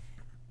 well,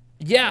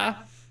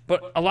 yeah,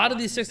 but a lot of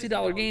these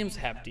 $60 games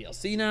have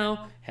DLC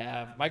now,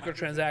 have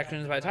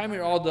microtransactions. By the time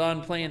you're all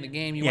done playing the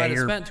game, you might have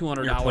spent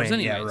 $200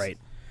 anyways. Yeah, right.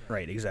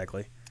 Right,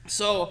 exactly.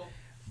 So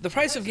the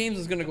price of games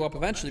is going to go up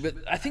eventually. But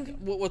I think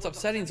what's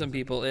upsetting some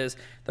people is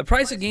the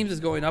price of games is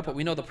going up, but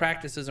we know the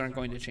practices aren't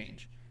going to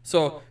change.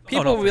 So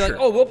people will be like,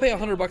 we'll pay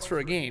 $100 for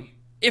a game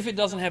if it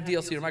doesn't have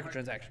DLC or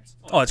microtransactions.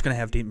 Oh, it's going to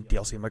have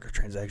DLC and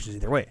microtransactions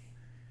either way.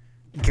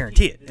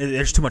 Guarantee it.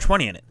 There's too much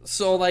money in it.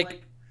 So,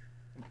 like,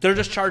 they're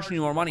just charging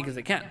you more money because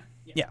they can.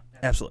 Yeah,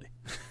 absolutely.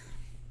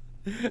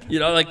 You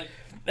know, like,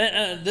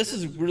 this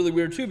is really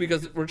weird, too,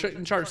 because we're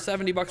charged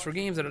 $70 for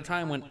games at a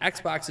time when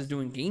Xbox is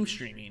doing game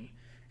streaming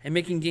and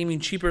making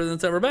gaming cheaper than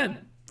it's ever been.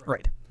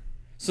 Right.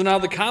 So now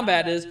the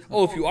combat is,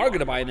 if you are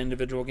going to buy an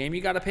individual game,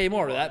 you got to pay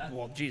more.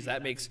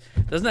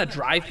 Doesn't that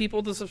drive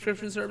people to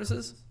subscription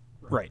services?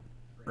 Right.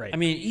 Right. I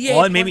mean, EA.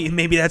 Well, and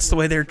maybe that's the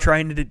way they're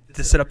trying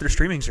to set up their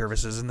streaming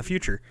services in the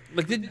future.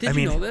 Like, did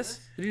you know this?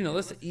 Did you know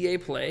this? That EA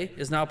Play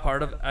is now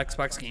part of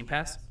Xbox Game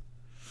Pass.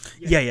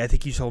 Yeah, I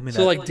think you told me that.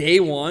 So, like, day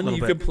one,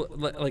 you could play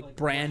like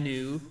brand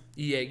new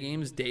EA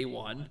games day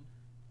one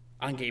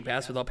on Game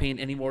Pass without paying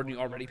any more than you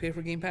already pay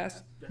for Game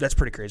Pass. That's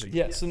pretty crazy.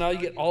 Yeah. So now you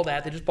get all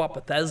that. They just bought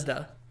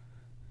Bethesda.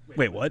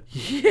 Wait, what?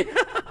 Yeah.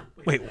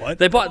 Wait, what?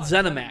 They bought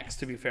ZeniMax,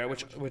 to be fair,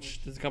 which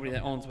is the company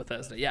that owns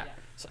Bethesda. Yeah.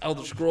 So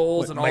Elder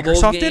Scrolls and all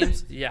Microsoft those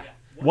games. did? Yeah.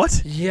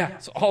 What? Yeah.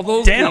 So all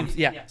those games.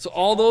 Yeah. So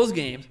all those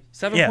games.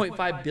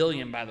 $7.5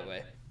 billion, by the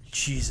way.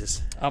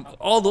 Jesus.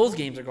 All those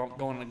games are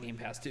going on Game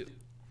Pass too.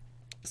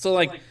 So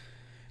like,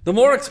 the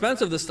more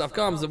expensive this stuff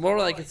comes, the more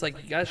like it's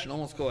like you guys should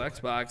almost go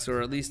Xbox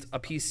or at least a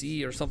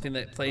PC or something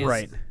that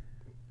plays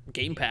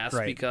Game Pass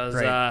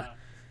because.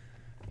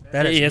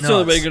 That is it's the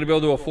only way you're going to be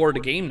able to afford the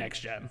game next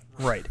gen.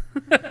 Right.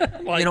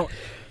 Like,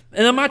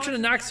 and I'm not trying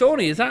to knock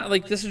Sony. It's not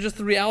like this is just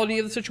the reality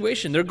of the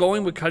situation. They're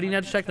going with cutting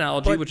edge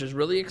technology, which is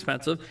really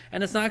expensive,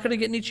 and it's not going to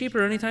get any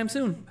cheaper anytime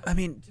soon. I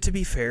mean, to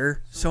be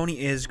fair, Sony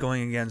is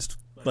going against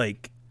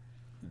like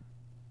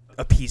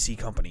a PC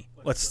company.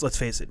 Let's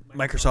face it.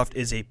 Microsoft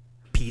is a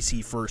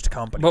PC first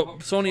company. But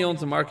Sony owns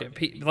the market.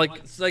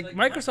 Like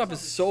Microsoft is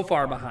so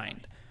far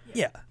behind.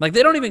 Yeah. Like,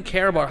 they don't even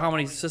care about how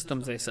many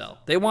systems they sell.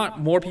 They want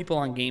more people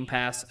on Game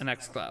Pass and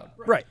xCloud.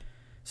 Right.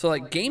 So,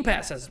 like, Game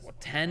Pass has,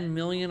 10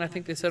 million, I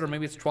think they said, or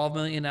maybe it's 12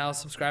 million now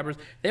subscribers.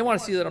 They want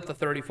to see that up to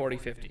 30, 40,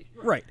 50.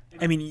 Right.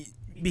 I mean,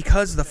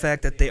 because the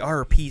fact that they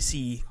are a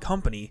PC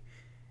company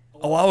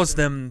allows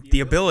them the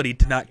ability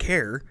to not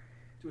care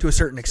to a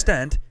certain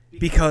extent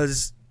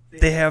because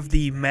they have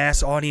the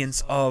mass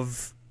audience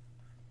of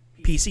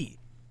PC.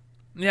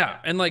 Yeah,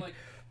 and, like,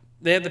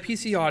 they have the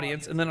PC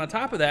audience, and then on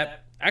top of that,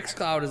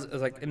 xCloud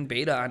is like in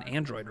beta on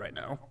Android right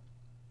now,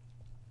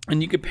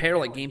 and you could pair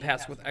like Game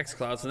Pass with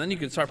xCloud, so then you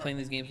could start playing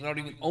these games without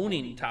even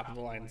owning top of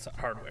the line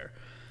hardware.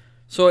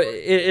 So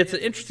it's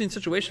an interesting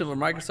situation where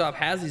Microsoft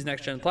has these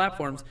next gen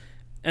platforms,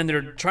 and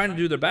they're trying to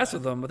do their best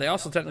with them, but they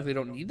also technically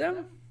don't need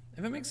them.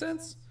 If it makes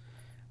sense.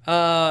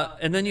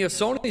 And then you have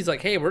Sony's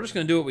like, hey, we're just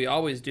going to do what we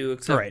always do,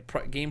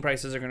 except game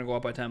prices are going to go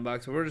up by $10,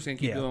 but we're just going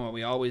to keep doing what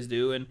we always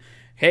do. And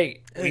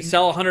hey, we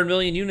sell 100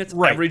 million units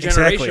every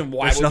generation. Exactly.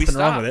 Why There's would we nothing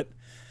stop? wrong with it.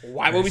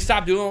 Why would we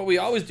stop doing what we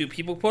always do?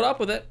 People put up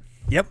with it.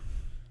 Yep.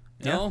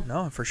 You know?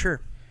 No, for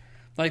sure.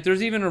 Like,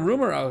 there's even a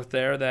rumor out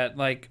there that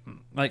like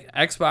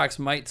Xbox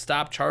might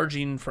stop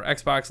charging for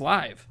Xbox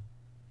Live.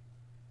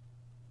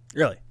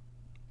 Really?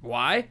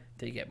 Why?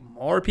 They get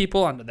more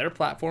people onto their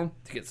platform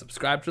to get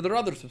subscribed to their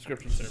other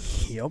subscription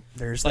service. Yep,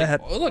 there's like,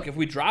 that. Oh, look, if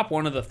we drop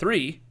one of the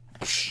three,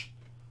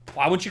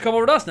 why wouldn't you come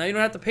over to us? Now you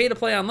don't have to pay to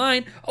play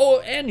online. Oh,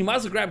 and you might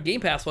as well grab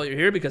Game Pass while you're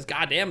here because,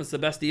 goddamn, it's the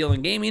best deal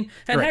in gaming.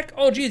 And heck,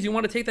 geez, you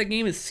want to take that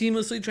game and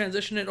seamlessly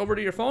transition it over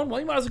to your phone? Well,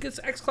 you might as well get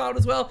xCloud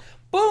as well.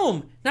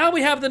 Boom! Now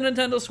we have the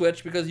Nintendo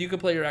Switch because you can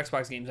play your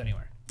Xbox games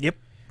anywhere. Yep.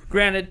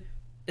 Granted,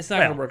 it's not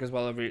going to work as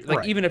well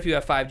even if you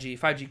have 5G.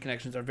 5G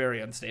connections are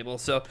very unstable.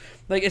 So,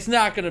 like, it's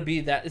not going to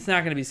be that. It's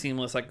not going to be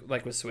seamless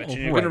like with Switch.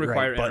 And you're going to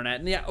require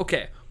internet. And yeah,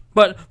 okay.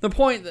 But the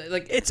point,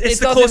 like, it's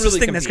the closest really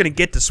thing that's going to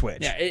get to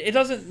Switch. Yeah, it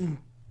doesn't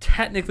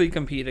technically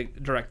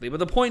compete directly, but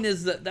the point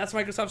is that that's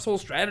Microsoft's whole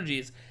strategy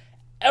is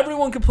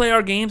everyone can play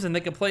our games, and they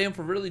can play them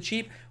for really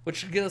cheap, which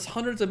should get us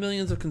hundreds of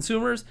millions of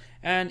consumers.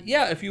 And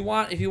yeah, if you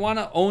want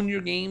to own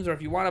your games, or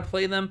if you want to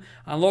play them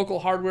on local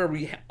hardware,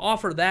 we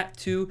offer that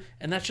too.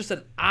 And that's just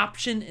an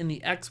option in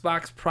the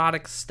Xbox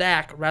product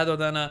stack, rather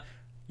than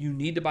you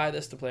need to buy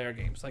this to play our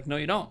games. Like, no,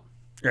 you don't.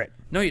 Right.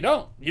 No, you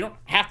don't. You don't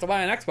have to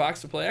buy an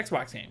Xbox to play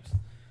Xbox games.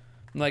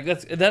 Like,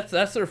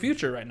 that's their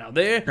future right now.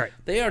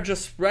 They are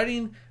just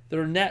spreading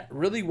their net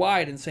really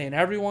wide and saying,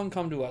 everyone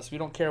come to us. We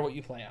don't care what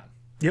you play on.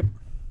 Yep.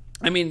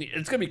 I mean,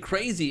 it's going to be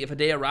crazy if a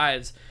day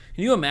arrives.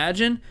 Can you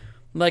imagine,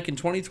 like, in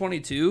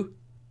 2022,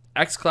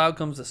 xCloud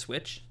comes to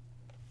Switch?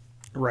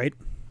 Right.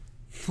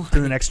 To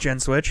the next-gen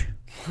Switch?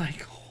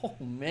 Like, oh,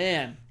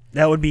 man.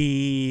 That would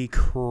be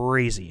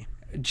crazy.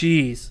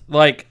 Jeez.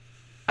 Like,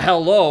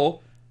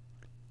 hello.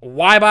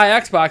 Why buy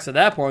Xbox at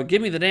that point?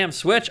 Give me the damn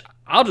Switch.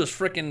 I'll just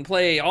freaking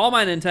play all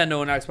my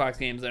Nintendo and Xbox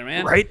games there,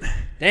 man. Right.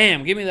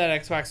 Damn, give me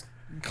that Xbox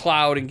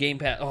Cloud and Game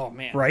Pass. Oh,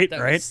 man. Right,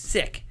 That'd be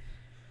sick.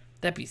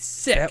 That'd be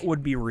sick. That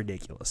would be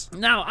ridiculous.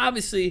 Now,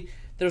 obviously,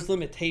 there's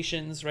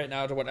limitations right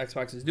now to what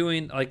Xbox is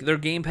doing. Like, their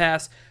Game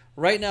Pass,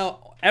 right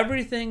now,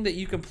 everything that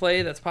you can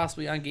play that's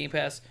possibly on Game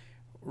Pass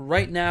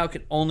right now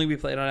can only be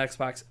played on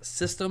Xbox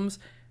systems.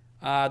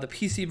 The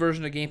PC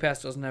version of Game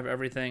Pass doesn't have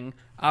everything.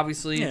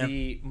 Obviously,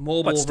 the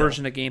mobile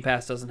version of Game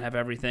Pass doesn't have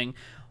everything.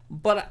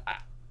 But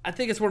I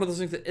think it's one of those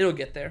things that it'll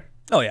get there.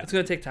 Oh, yeah. It's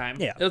going to take time.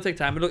 Yeah. It'll take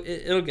time.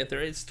 It'll get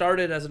there. It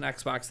started as an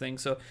Xbox thing,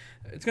 so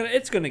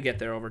it's gonna get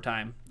there over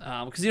time.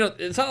 Because,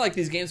 it's not like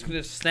these games can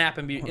just snap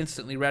and be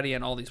instantly ready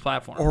on all these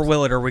platforms. Or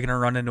will it? Or are we going to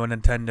run into a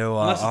Nintendo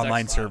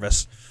online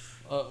service?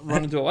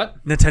 Run into a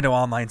what? Nintendo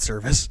online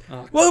service.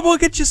 Oh, well, we'll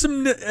get you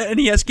some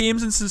NES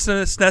games and some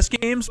SNES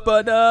games,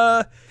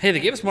 but hey, they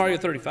gave us Mario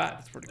 35.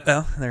 That's pretty good.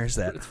 Well, there's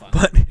that. It's fun.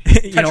 But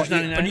Tetris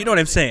you know what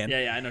I'm saying.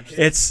 Yeah, I know.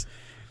 Is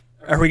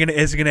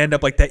it gonna end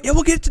up like that? Yeah,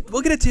 we'll get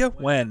it to you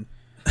when.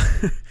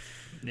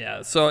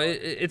 Yeah, so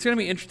it's gonna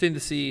be interesting to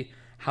see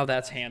how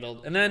that's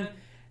handled. And then,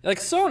 like,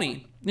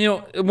 Sony,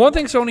 one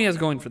thing Sony has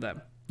going for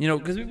them,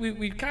 because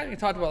we kind of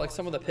talked about, like,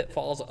 some of the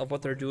pitfalls of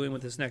what they're doing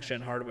with this next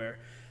gen hardware.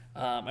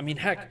 I mean,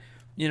 heck,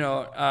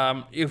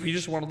 if you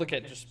just want to look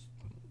at just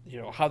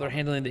how they're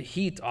handling the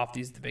heat off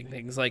these big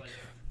things, like,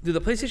 dude,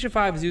 the PlayStation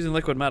 5 is using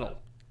liquid metal.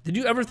 Did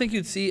you ever think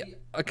you'd see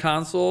a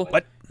console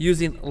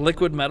using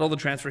liquid metal to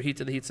transfer heat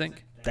to the heatsink?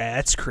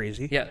 That's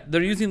crazy. Yeah,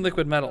 they're using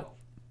liquid metal.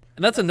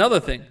 And that's another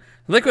thing.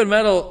 Liquid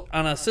metal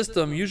on a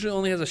system usually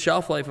only has a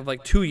shelf life of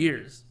like 2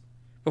 years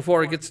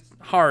before it gets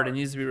hard and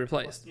needs to be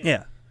replaced.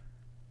 Yeah.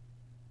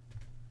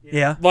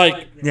 Yeah.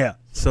 Like, yeah.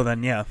 So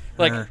then, yeah.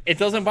 Like, it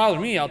doesn't bother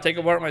me. I'll take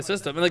apart my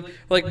system. And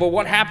but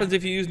what happens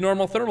if you use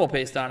normal thermal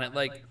paste on it?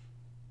 Like,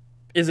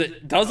 does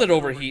it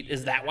overheat?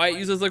 Is that why it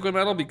uses liquid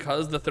metal?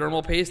 Because the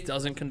thermal paste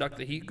doesn't conduct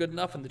the heat good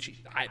enough? And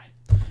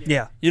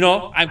yeah.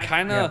 I'm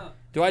kind of,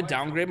 do I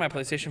downgrade my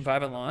PlayStation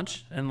 5 at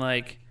launch and,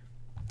 like,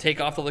 take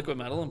off the liquid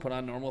metal and put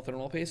on normal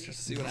thermal paste just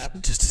to see what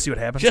happens? Just to see what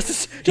happens. Just to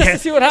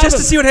see what happens. Just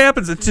to see what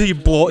happens until you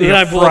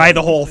fry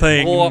the whole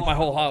thing. Blow up my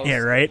whole house. Yeah,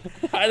 right.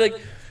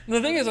 The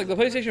thing is, like, the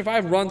PlayStation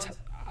 5 runs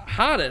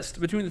hottest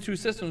between the two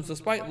systems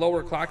despite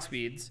lower clock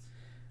speeds.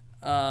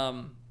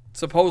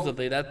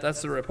 Supposedly,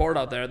 that's the report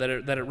out there that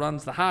it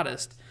runs the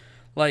hottest.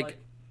 Like,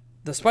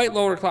 despite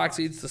lower clock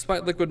speeds,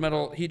 despite liquid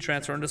metal heat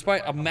transfer, and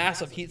despite a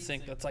massive heat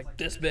sink that's like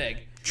this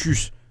big.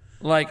 Jeez.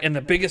 Like, and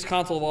the biggest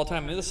console of all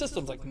time. I mean, the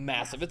system's like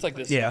massive. It's like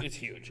this. Yeah. It's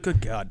huge.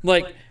 Good God.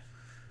 Like,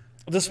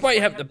 despite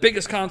having the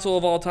biggest console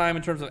of all time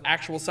in terms of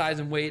actual size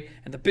and weight,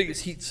 and the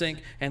biggest heat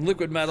sink and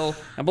liquid metal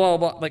and blah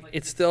blah blah, like,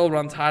 it still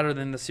runs hotter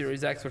than the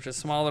Series X, which is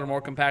smaller, more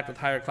compact, with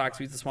higher clock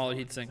speeds, a smaller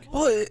heat sink.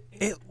 Well,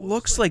 it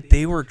looks like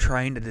they were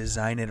trying to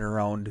design it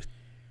around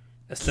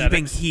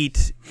Aesthetics.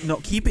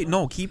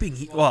 keeping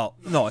heat. Well,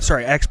 no,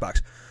 sorry,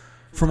 Xbox.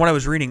 From what I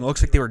was reading, it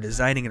looks like they were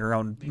designing it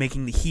around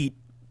making the heat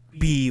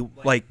be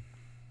like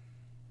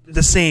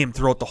the same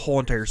throughout the whole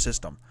entire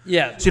system.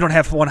 Yeah. So you don't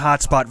have one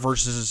hotspot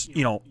versus,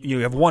 you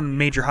have one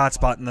major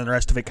hotspot and then the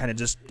rest of it kind of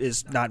just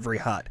is not very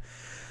hot.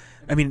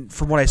 I mean,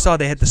 from what I saw,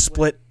 they had the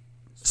split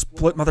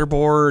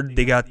motherboard.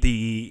 They got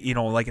the,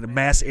 like a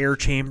mass air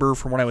chamber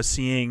from what I was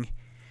seeing.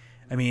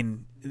 I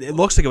mean, it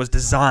looks like it was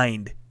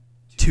designed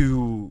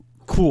to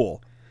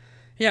cool.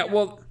 Yeah,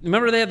 well,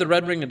 remember they had the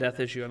red ring of death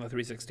issue on the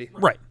 360?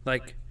 Right.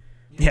 Like,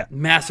 yeah,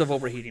 massive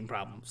overheating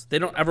problems. They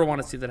don't ever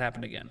want to see that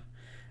happen again.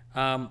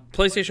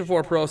 PlayStation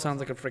 4 Pro sounds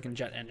like a freaking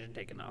jet engine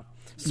taking off.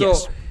 So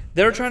yes.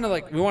 They're trying to,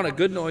 like, we want a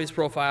good noise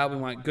profile, we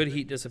want good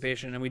heat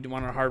dissipation, and we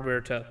want our hardware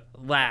to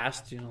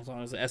last, as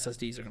long as the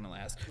SSDs are going to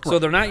last. Right. So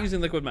they're not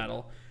using liquid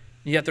metal,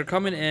 yet they're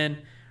coming in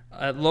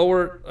at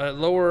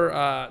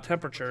lower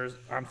temperatures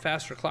on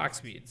faster clock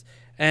speeds.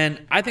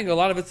 And I think a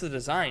lot of it's the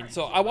design.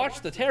 So I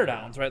watched the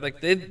teardowns, right?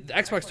 Like, the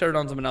Xbox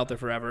teardowns have been out there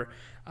forever.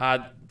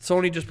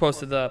 Sony just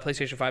posted the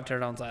PlayStation 5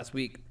 teardowns last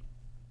week.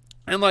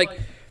 And, like,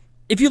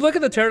 if you look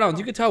at the teardowns,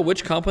 you can tell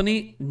which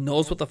company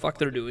knows what the fuck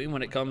they're doing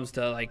when it comes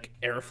to, like,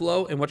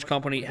 airflow, and which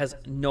company has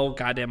no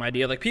goddamn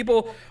idea. Like,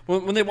 people,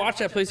 when they watch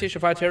that PlayStation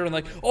 5 teardown,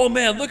 like, oh,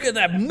 man, look at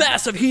that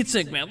massive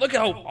heatsink, man. Look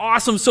at how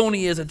awesome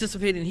Sony is at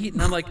dissipating heat.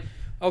 And I'm like,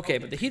 Okay,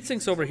 but the heat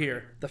sink's over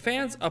here. The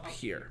fan's up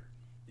here.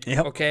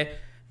 Yep. Okay.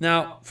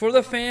 Now, for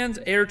the fan's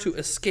air to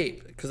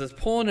escape, because it's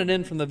pulling it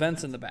in from the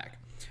vents in the back.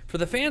 For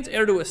the fan's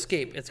air to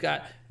escape, it's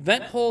got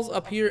vent holes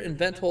up here and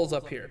vent holes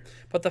up here.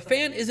 But the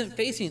fan isn't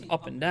facing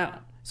up and down,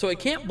 so it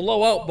can't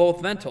blow out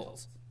both vent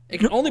holes. It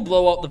can only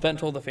blow out the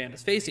vent hole the fan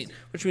is facing,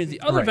 which means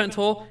the other vent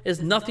hole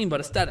is nothing but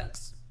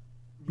aesthetics.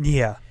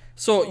 Yeah.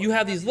 So you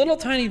have these little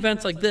tiny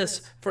vents like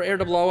this for air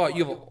to blow out.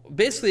 You have,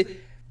 basically,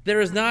 there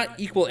is not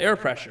equal air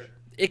pressure.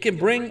 It can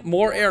bring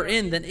more air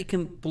in than it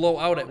can blow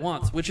out at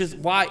once, which is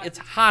why it's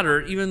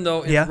hotter, even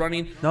though it's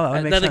running. No,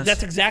 that makes sense.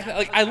 That's exactly,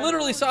 like, I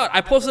literally saw it.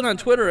 I posted it on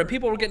Twitter, and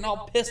people were getting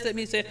all pissed at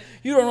me, saying,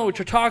 you don't know what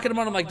you're talking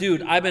about. I'm like,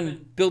 dude, I've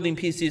been building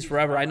PCs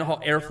forever. I know how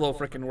airflow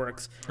freaking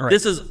works. Right.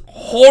 This is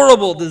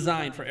horrible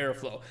design for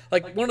airflow.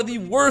 Like, one of the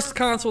worst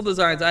console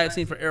designs I have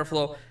seen for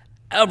airflow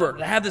ever.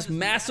 To have this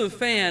massive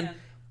fan,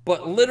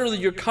 but literally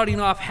you're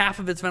cutting off half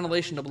of its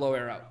ventilation to blow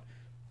air out.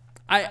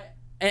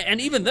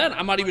 And even then,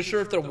 I'm not even sure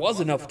if there was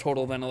enough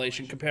total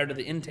ventilation compared to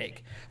the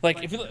intake.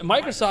 Like, if you look,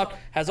 Microsoft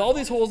has all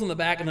these holes in the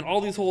back and then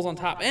all these holes on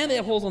top, and they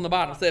have holes on the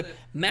bottom. So they have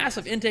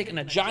massive intake and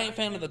a giant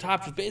fan at the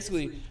top, just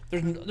basically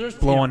there's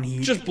blowing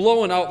heat, just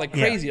blowing out like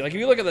crazy. Like, if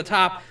you look at the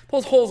top,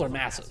 those holes are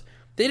massive.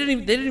 They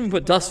didn't even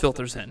put dust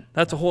filters in.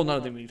 That's a whole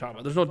nother thing when you talk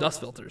about. There's no dust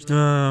filters.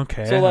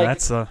 Okay. So like,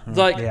 that's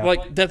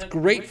like that's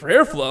great for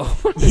airflow.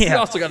 You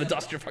also got to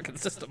dust your fucking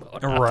system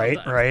out.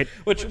 Right.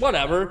 Which,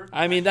 whatever.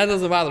 I mean, that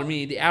doesn't bother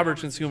me. The average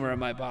consumer, it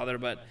might bother,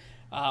 but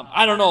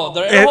I don't know.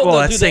 The air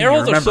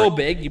holes are so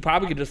big, you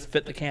probably could just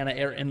fit the can of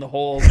air in the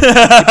holes. You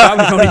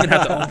probably don't even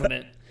have to open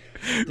it.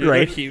 Dude,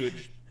 right. They're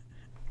huge.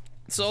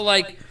 So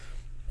like,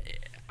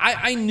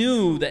 I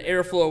knew that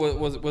airflow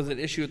was an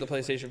issue with the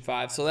PlayStation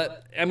 5. So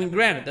that, I mean,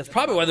 granted, that's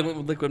probably why they went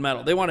with liquid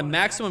metal. They wanted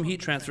maximum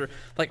heat transfer.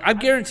 Like, I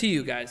guarantee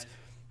you guys,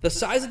 the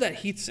size of that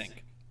heatsink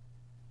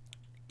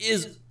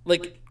is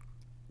like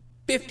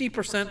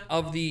 50%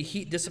 of the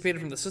heat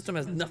dissipated from the system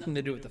has nothing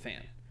to do with the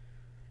fan,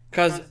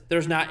 because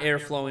there's not air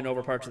flowing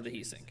over parts of the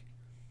heatsink.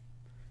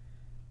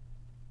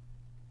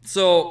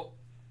 So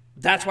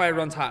that's why it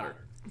runs hotter.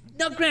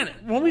 Now,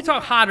 granted, when we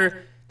talk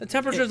hotter, the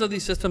temperatures of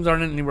these systems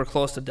aren't anywhere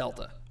close to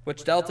Delta.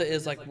 Which Delta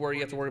is like where you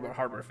have to worry about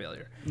hardware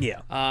failure.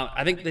 Yeah.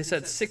 I think they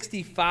said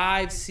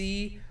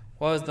 65C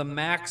was the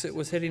max it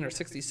was hitting, or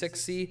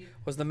 66C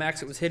was the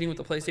max it was hitting with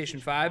the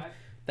PlayStation 5.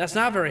 That's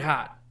not very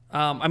hot.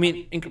 I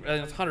mean,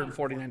 it's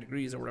 149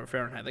 degrees or whatever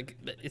Fahrenheit. Like,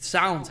 it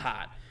sounds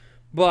hot.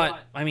 But,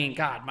 I mean,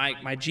 God,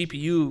 my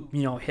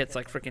GPU, hits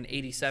like freaking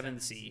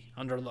 87C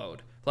under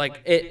load.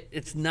 Like,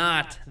 it's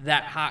not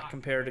that hot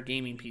compared to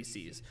gaming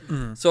PCs.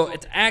 So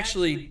it's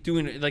actually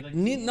doing, like,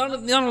 none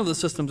of the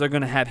systems are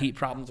going to have heat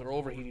problems or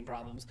overheating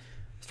problems.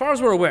 As far as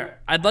we're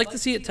aware, I'd like to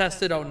see it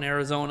tested out in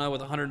Arizona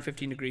with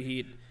 115-degree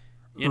heat,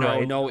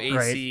 no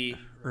AC.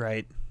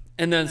 Right.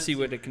 And then see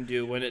what it can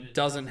do when it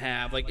doesn't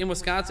have, like, in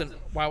Wisconsin,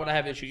 why would I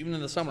have issue? Even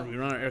in the summer, we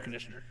run our air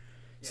conditioner.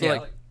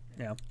 So,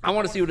 I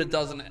want to see what it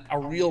does in a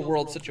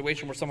real-world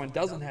situation where someone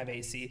doesn't have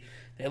AC.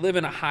 They live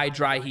in a high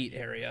dry heat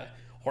area.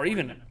 Or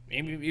even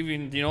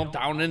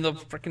down in the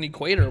freaking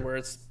equator where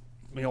it's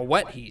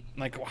wet heat.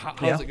 Like,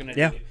 how's it going to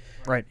do?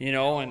 Right.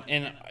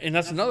 And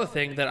that's another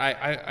thing that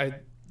I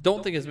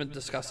don't think has been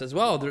discussed as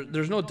well.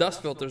 There's no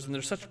dust filters and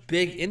there's such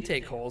big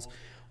intake holes.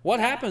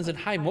 What happens in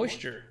high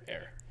moisture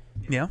air?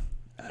 Yeah,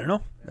 I don't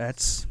know.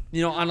 That's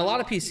on a lot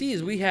of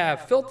PCs we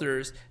have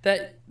filters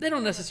that they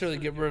don't necessarily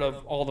get rid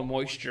of all the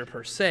moisture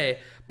per se,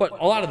 but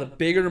a lot of the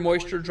bigger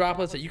moisture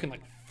droplets that you can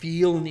like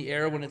feel in the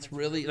air when it's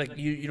really like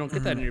you don't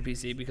get that in your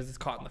PC because it's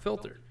caught in the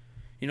filter.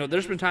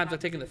 There's been times I've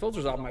taken the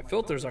filters off. My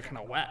filters are kind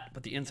of wet,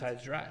 but the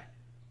inside's dry.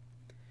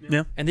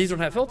 Yeah. And these don't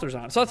have filters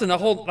on. So that's a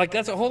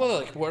whole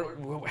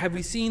other have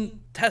we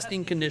seen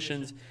testing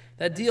conditions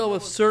that deal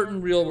with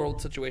certain real world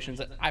situations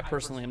that I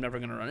personally am never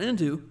going to run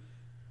into,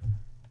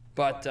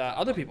 but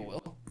other people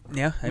will.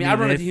 Yeah. I mean I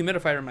run a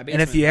dehumidifier in my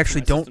basement. And if you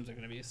actually don't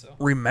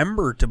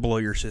remember to blow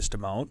your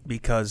system out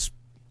because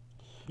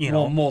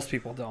most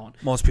people don't.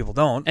 Most people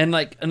don't. And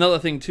like another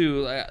thing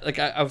too, like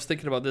I was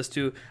thinking about this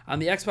too on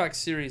the Xbox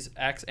Series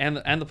X and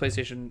the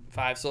PlayStation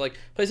 5. So like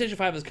PlayStation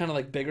 5 is kind of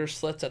like bigger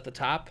slits at the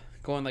top,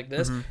 going like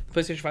this. The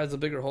PlayStation 5 is the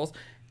bigger holes.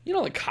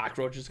 Like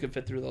cockroaches could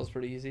fit through those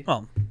pretty easy.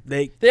 Well,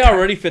 they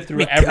already fit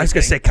through everything. I was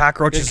gonna say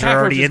cockroaches are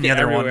already in the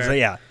other ones.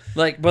 Yeah.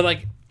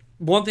 But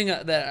one thing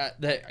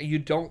that you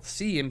don't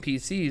see in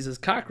PCs is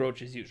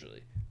cockroaches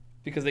usually,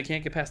 because they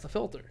can't get past the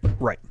filter.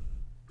 Right.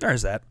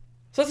 There's that.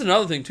 So that's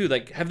another thing too.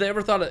 Like, have they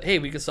ever thought of, hey,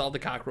 we could solve the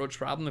cockroach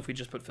problem if we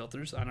just put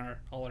filters on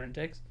all our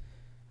intakes?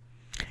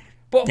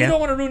 But we don't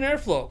want to ruin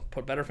airflow.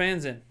 Put better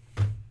fans in.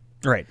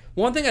 Right.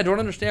 One thing I don't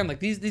understand, like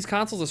these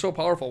consoles are so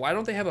powerful. Why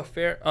don't they have a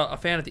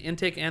fan at the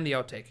intake and the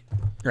outtake?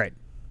 Right.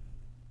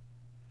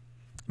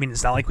 I mean,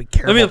 it's not like we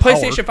care. I mean, the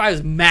PlayStation 5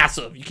 is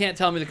massive. You can't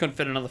tell me they couldn't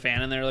fit another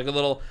fan in there, like a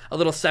little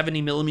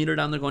 70 millimeter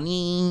down there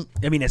going.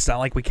 I mean, it's not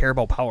like we care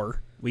about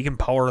power. We can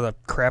power the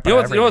crap out of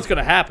everything. You know what's going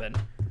to happen?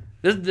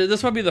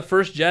 This might be the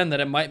first gen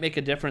that it might make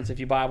a difference if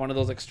you buy one of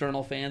those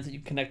external fans that you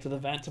connect to the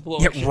vent to blow.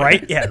 Yeah,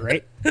 right. Yeah,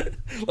 right.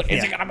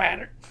 Is it gonna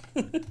matter?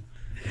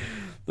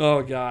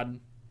 Oh God.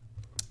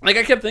 like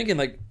I kept thinking,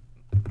 like,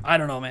 I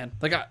don't know, man.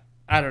 Like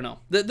I don't know.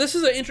 This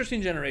is an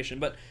interesting generation,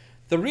 but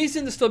the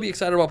reason to still be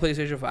excited about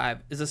PlayStation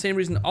 5 is the same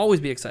reason to always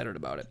be excited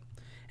about it,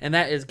 and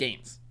that is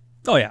games.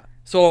 Oh yeah.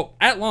 So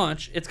at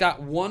launch, it's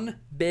got one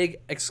big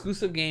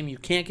exclusive game you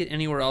can't get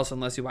anywhere else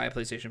unless you buy a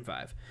PlayStation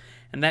 5,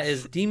 and that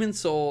is Demon's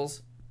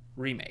Souls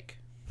Remake.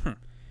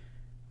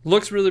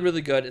 Looks really,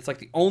 really good. It's like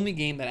the only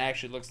game that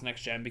actually looks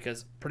next gen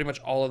because pretty much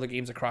all other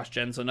games are cross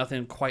gen, so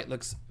nothing quite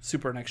looks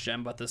super next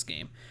gen but this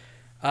game.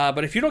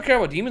 But if you don't care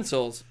about Demon's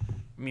Souls,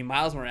 I mean,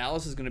 Miles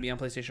Morales is going to be on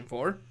PlayStation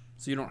 4,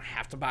 so you don't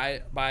have to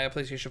buy a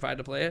PlayStation 5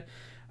 to play it.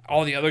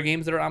 All the other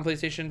games that are on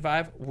PlayStation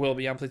 5 will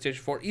be on PlayStation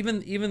 4.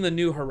 Even the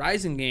new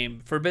Horizon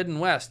game, Forbidden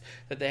West,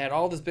 that they had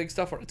all this big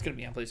stuff for, it's going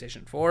to be on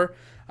PlayStation 4.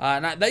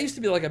 And that used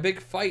to be like a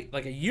big fight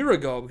like a year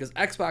ago because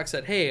Xbox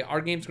said, hey, our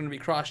game's going to be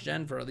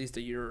cross-gen for at least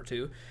a year or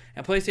two.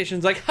 And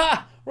PlayStation's like,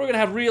 ha, we're going to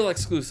have real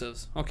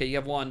exclusives. Okay, you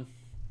have one.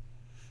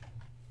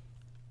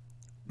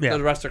 Yeah.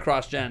 The rest are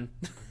cross-gen.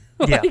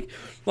 Yeah.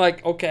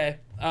 Like, okay.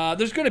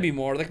 There's going to be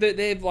more. Like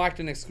they've locked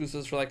in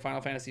exclusives for like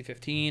Final Fantasy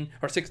 15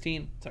 or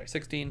 16. Sorry,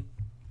 16.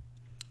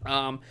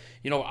 You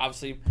know,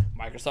 obviously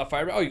Microsoft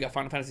Fire. Oh, you got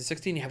Final Fantasy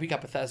 16. Yeah, we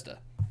got Bethesda.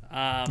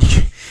 Yeah.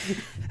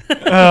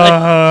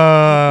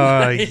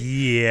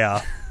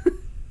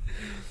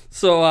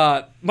 So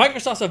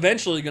Microsoft's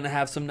eventually going to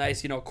have some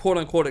nice, you know, quote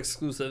unquote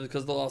exclusives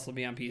because they'll also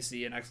be on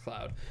PC and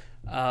xCloud.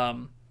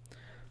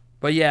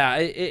 But yeah,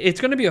 it's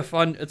going to be a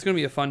fun. It's going to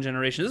be a fun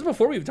generation. This is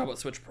before we even talk about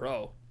Switch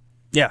Pro.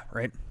 Yeah.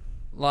 Right.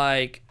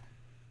 Like,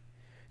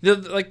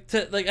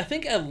 I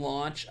think at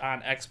launch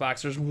on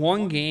Xbox, there's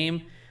one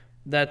game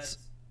that's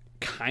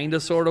kind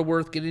of sort of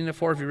worth getting it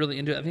for if you're really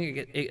into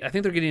it. I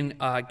think they're getting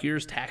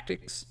Gears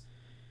Tactics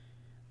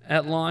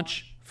at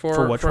launch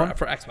for which one?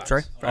 For Xbox.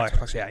 Sorry, for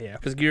Xbox. Yeah.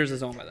 Because Gears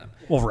is owned by them.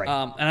 Well, right.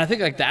 And I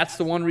think like that's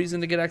the one reason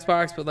to get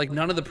Xbox, but like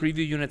none of the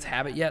preview units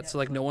have it yet, so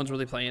like no one's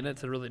really playing it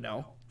to really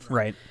know.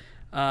 Right.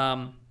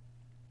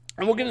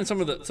 And we'll get into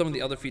some of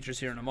the other features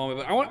here in a moment,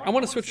 but I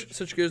want to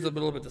switch gears a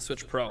little bit to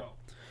Switch Pro.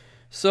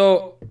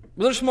 So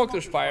there's smoke,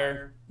 there's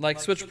fire. Like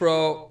Switch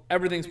Pro,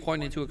 everything's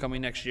pointing to it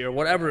coming next year,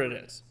 whatever it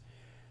is.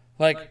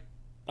 Like,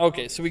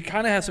 okay, so we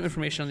kind of have some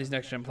information on these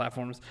next-gen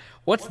platforms.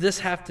 What's this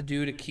have to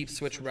do to keep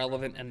Switch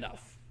relevant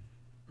enough?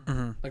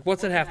 Mm-hmm. Like,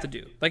 what's it have to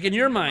do? Like, in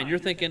your mind, you're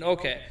thinking,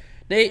 okay,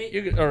 Nate,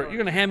 you're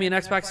going to hand me an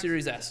Xbox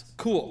Series S.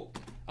 Cool.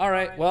 All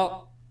right,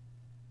 well,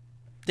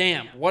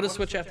 damn, what does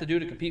Switch have to do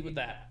to compete with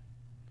that?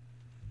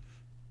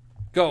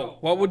 Go.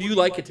 What would you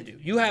like it to do?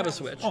 You have a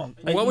Switch.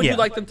 What would you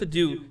like them to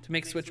do to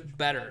make Switch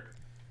better?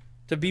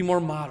 To be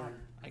more modern,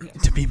 I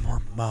guess. To be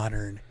more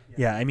modern.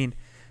 Yeah, I mean,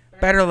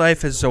 battery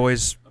life is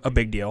always a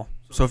big deal.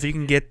 So if you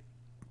can get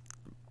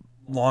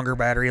longer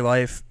battery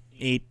life,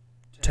 8-10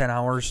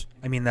 hours,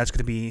 I mean, that's going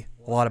to be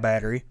a lot of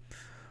battery.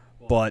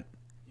 But,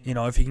 you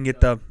know, if you can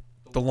get the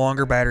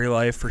longer battery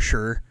life for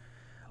sure.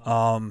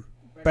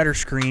 Better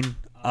screen,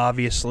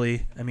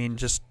 obviously. I mean,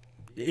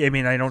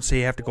 I don't say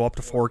you have to go up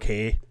to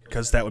 4K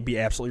because that would be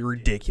absolutely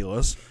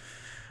ridiculous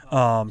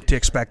to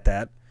expect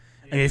that.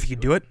 I mean, if you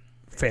can do it,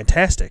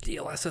 fantastic.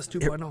 DLSS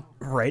 2.0.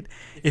 Right.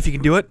 If you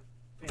can do it,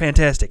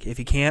 fantastic. If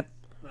you can't,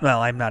 well,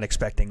 I'm not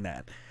expecting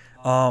that.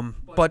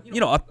 But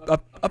you know,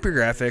 up your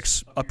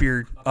graphics, up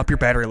your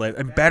battery life.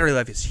 And battery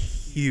life is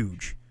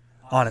huge,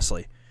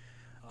 honestly,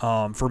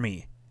 for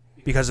me,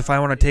 because if I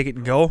want to take it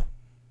and go,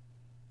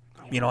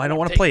 you know, I don't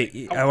want to play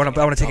it. I want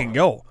to take it and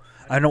go.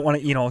 I don't want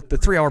to, you know, the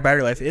 3-hour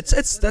battery life.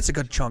 That's a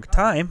good chunk of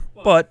time.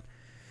 But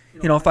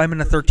you know, if I'm in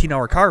a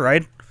 13-hour car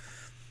ride,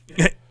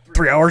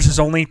 3 hours is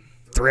only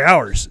 3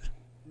 hours.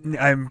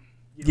 I'm,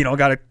 you know,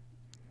 got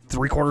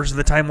 3/4 of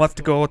the time left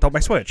to go without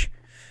my Switch,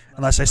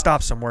 unless I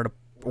stop somewhere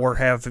or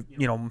have,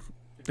 you know,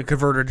 the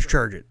converter to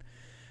charge it.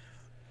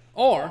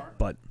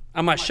 But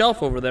on my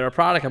shelf over there, a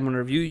product I'm going to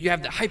review, you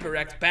have the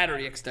HyperX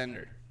battery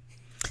extender.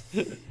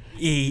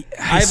 I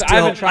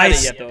haven't tried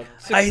it yet, though.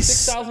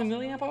 6,000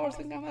 milliamp hours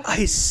thing on that?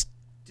 I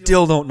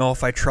still don't know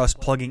if I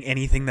trust plugging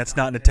anything that's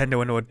not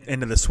Nintendo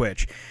into the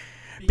Switch,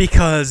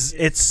 because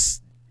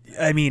it's,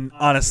 I mean,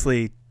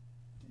 honestly,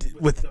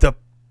 with the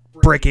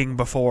breaking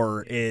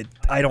before it,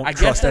 I don't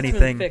trust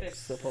anything.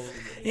 Fixed,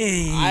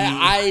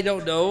 I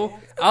don't know.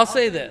 I'll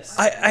say this.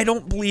 I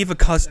don't believe a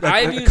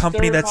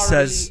company that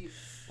says.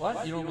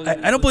 What? You don't believe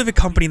I don't believe a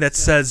company that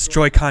says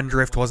Joy-Con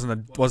drift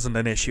wasn't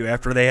an issue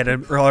after they had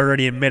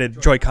already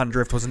admitted Joy-Con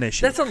drift was an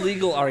issue. That's a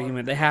legal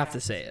argument. They have to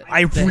say it.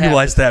 I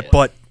realize that,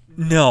 but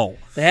no.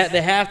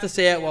 They have to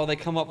say it while they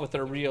come up with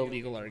their real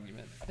legal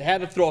argument. They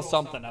had to throw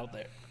something out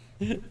there.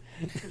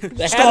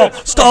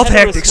 Stall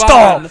tactics.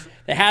 Stall.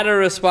 They had to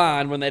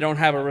respond when they don't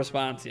have a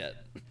response yet.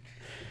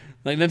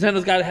 Like,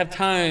 Nintendo's got to have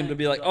time to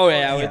be like, oh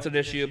yeah, it's an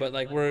issue, but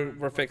like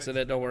we're fixing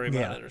it. Don't worry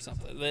about it or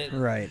something.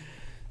 Right.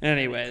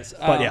 Anyways,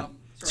 but yeah.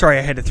 Sorry,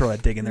 I had to throw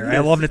that dig in there. I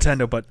love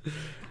Nintendo, but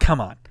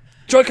come on.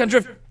 Joy-Con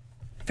drift.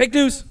 Fake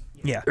news.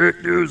 Yeah.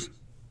 Fake news.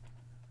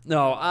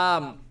 No.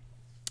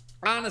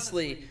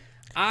 Honestly,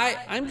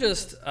 I'm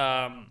just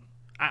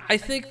I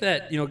think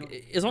that, you know,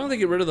 as long as they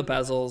get rid of the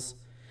bezels,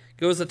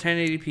 goes to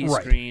 1080p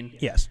screen.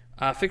 Yes.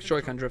 Fix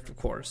Joy-Con drift, of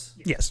course.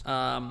 Yes.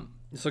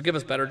 So give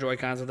us better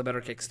Joy-Cons with a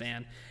better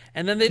kickstand.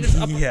 And then they just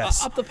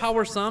Yes. up the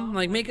power some.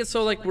 Like, make it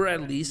so, like, we're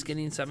at least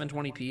getting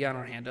 720p on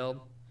our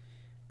handheld.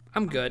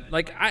 I'm good.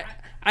 Like,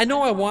 I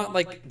know I want,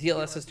 like,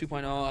 DLSS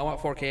 2.0. I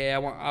want 4K.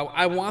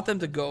 I want them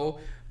to go,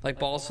 like,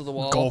 balls to the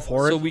wall. Go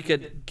for it. So we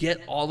could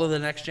get all of the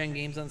next-gen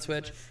games on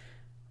Switch.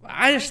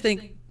 I just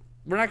think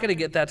we're not going to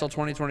get that till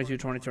 2022,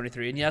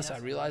 2023. And, yes, I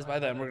realize by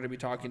then we're going to be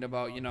talking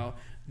about, you know,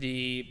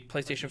 the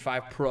PlayStation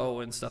 5 Pro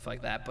and stuff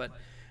like that. But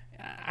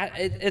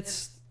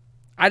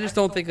I just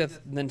don't think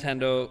that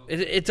Nintendo –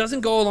 it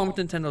doesn't go along with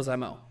Nintendo's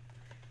MO.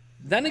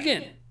 Then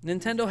again,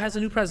 Nintendo has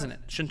a new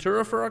president,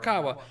 Shintaro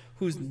Furukawa,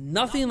 who's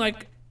nothing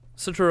like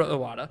Satoru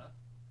Iwata,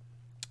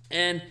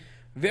 and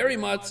very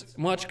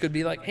much could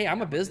be like, hey,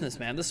 I'm a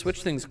businessman. This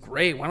Switch thing's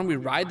great. Why don't we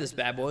ride this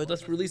bad boy?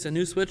 Let's release a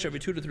new Switch every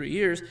 2 to 3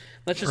 years.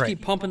 Let's just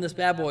keep pumping this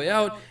bad boy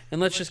out, and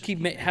let's just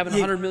keep having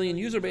 100 million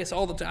user base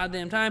all the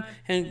goddamn time,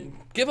 and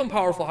give them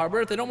powerful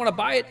hardware. If they don't want to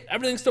buy it,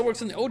 everything still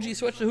works in the OG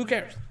Switch, so who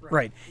cares?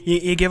 Right.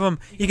 You give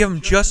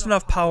them just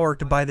enough power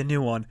to buy the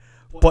new one,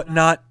 but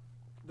not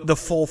the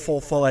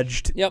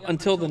full-fledged. Yep,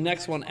 until the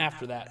next one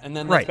after that, and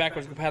then that's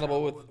backwards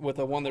compatible with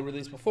the one they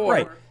released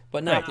before,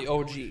 but not the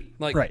OG.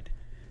 Like,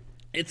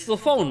 it's the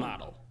phone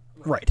model.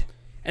 Right.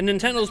 And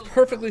Nintendo's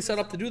perfectly set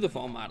up to do the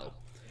phone model.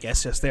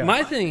 Yes, they are.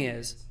 My thing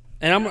is,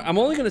 and I'm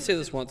only going to say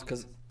this once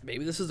because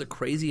maybe this is a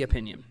crazy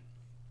opinion.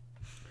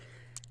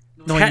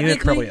 No, it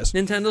probably is.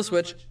 Nintendo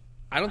Switch,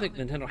 I don't think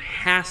Nintendo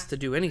has to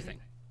do anything.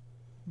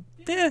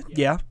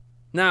 Yeah.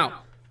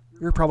 Now,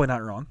 you're probably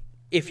not wrong.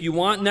 If you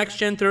want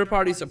next-gen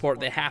third-party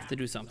support, they have to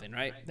do something,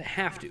 right? They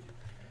have to.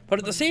 But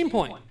at the same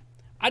point,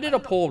 I did a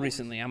poll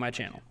recently on my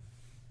channel.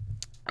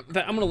 In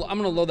fact, I'm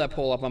gonna load that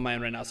poll up on my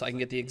end right now so I can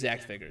get the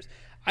exact figures.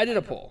 I did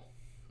a poll,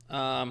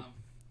 and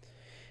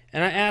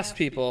I asked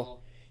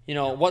people, you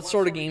know, what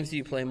sort of games do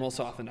you play most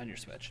often on your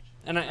Switch?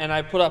 And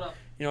I put up,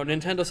 you know,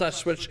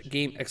 Nintendo/Switch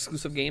game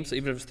exclusive games, so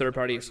even if it's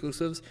third-party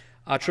exclusives,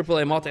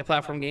 AAA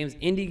multi-platform games,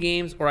 indie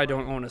games, or I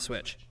don't own a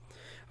Switch.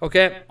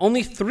 Okay,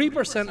 only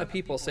 3% of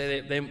people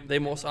say they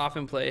most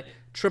often play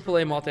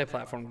AAA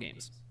multi-platform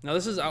games. Now,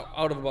 this is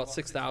out of about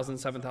 6,000,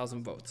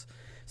 7,000 votes.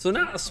 So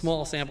not a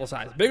small sample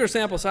size. Bigger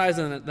sample size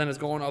than is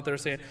going out there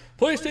saying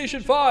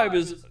PlayStation 5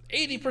 is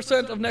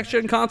 80% of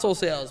next-gen console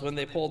sales when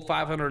they polled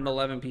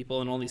 511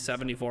 people and only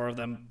 74 of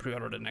them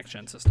pre-ordered a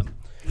next-gen system.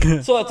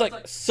 So that's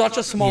like such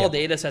a small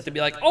data set to be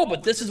like, oh,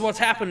 but this is what's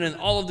happening in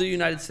all of the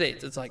United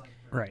States. It's like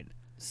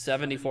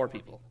 74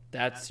 people.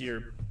 That's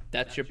your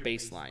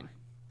baseline.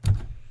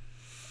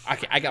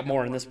 I got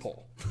more in this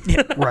poll.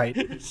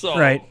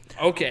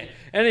 Okay.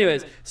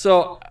 Anyways,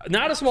 so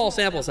not a small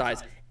sample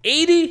size.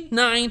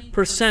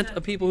 89%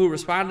 of people who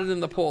responded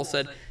in the poll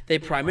said they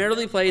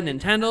primarily play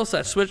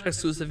Nintendo/Switch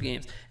exclusive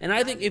games. And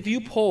I think if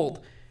you polled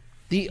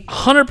the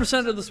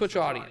 100% of the Switch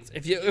audience,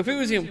 if it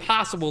was even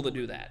possible to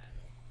do that,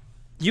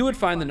 you would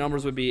find the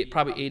numbers would be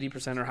probably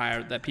 80% or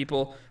higher that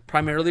people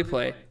primarily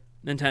play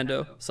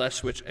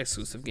Nintendo/Switch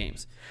exclusive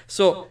games.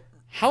 So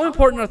how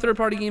important are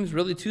third-party games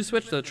really to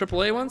Switch, the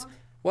AAA ones?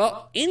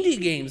 Well, indie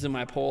games in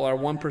my poll are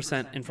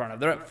 1% in front of.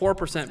 They're at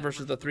 4%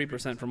 versus the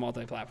 3% for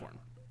multi-platform.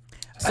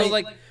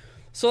 So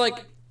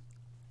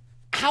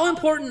how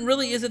important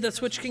really is it that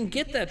Switch can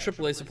get that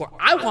AAA support?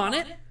 I want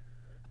it,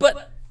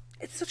 but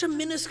it's such a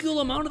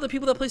minuscule amount of the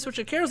people that play Switch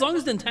that care. As long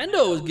as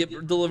Nintendo is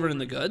delivering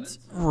the goods,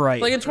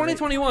 Like in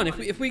 2021,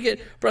 if we get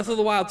Breath of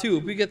the Wild 2,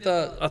 if we get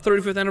the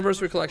 35th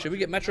anniversary collection, we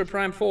get Metroid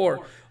Prime 4,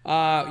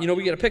 you know,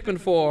 we get a Pikmin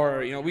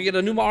 4, you know, we get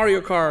a new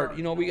Mario Kart,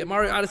 you know, we get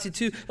Mario Odyssey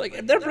 2. Like,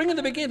 if they're bringing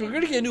the big games, we're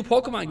gonna get a new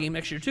Pokemon game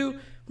next year too.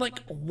 Like,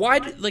 why?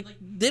 Like,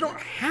 they don't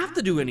have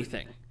to do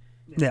anything.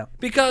 Yeah.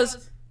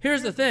 Because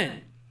here's the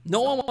thing.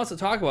 No one wants to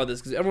talk about this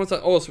because everyone's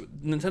like, oh, so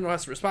Nintendo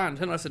has to respond.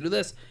 Nintendo has to do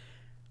this.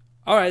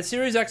 All right,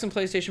 Series X and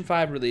PlayStation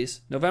 5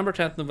 release, November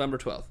 10th, November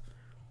 12th.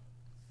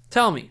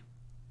 Tell me,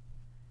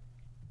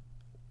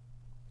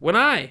 when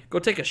I go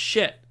take a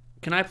shit,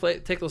 can I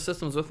take those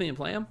systems with me and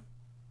play them?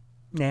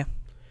 Yeah.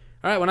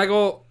 All right, when I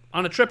go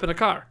on a trip in a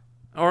car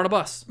or on a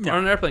bus or on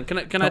an airplane, can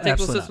I take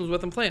those systems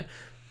with and play them?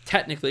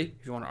 Technically,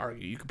 if you want to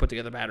argue, you could put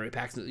together battery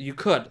packs. You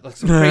could. Like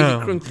some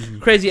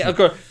crazy.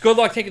 Good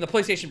luck taking the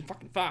PlayStation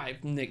fucking 5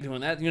 and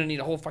doing that. You're going to need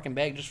a whole fucking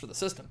bag just for the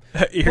system.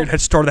 You're going to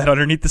store that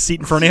underneath the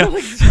seat in front of you?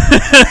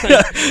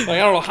 I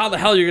don't know how the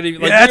hell you're going to...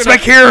 Like, that's my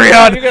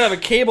carry-on! You're going to have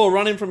a cable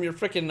running from your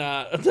freaking...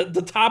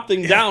 the top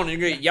thing down, and you're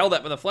going to get yelled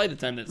at by the flight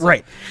attendants.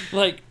 Right.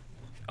 Like,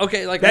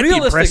 okay, like, that'd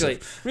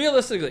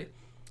realistically,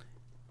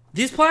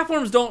 these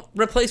platforms don't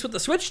replace what the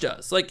Switch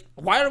does. Like,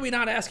 why are we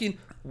not asking,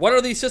 what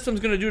are these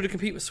systems going to do to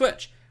compete with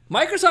Switch?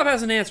 Microsoft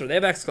has an answer. They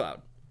have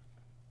xCloud.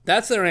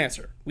 That's their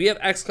answer. We have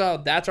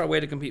xCloud. That's our way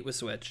to compete with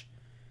Switch.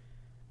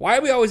 Why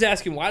are we always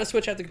asking, why does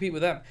Switch have to compete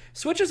with them?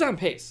 Switch is on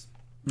pace.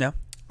 Yeah.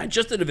 I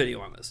just did a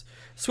video on this.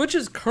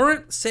 Switch's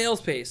current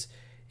sales pace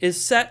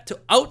is set to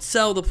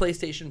outsell the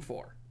PlayStation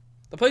 4.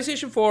 The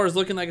PlayStation 4 is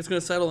looking like it's going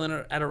to settle in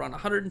at around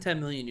 110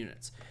 million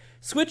units.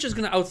 Switch is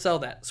going to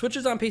outsell that. Switch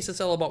is on pace to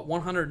sell about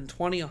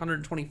 120,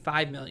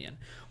 125 million.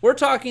 We're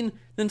talking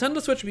Nintendo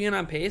Switch being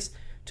on pace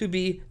to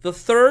be the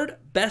third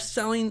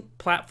best-selling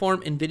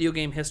platform in video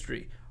game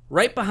history,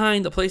 right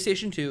behind the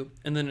PlayStation 2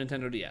 and the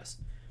Nintendo DS.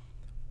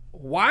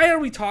 Why are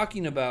we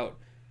talking about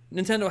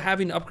Nintendo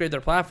having to upgrade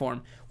their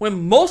platform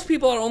when most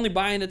people are only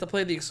buying it to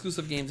play the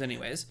exclusive games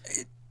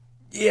anyways?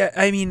 Yeah,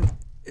 I mean,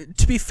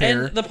 to be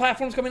fair, and the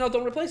platforms coming out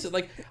don't replace it.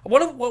 Like,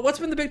 what's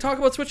been the big talk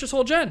about Switch this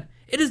whole gen?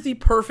 It is the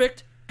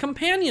perfect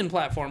companion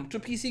platform to a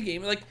PC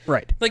game. Like,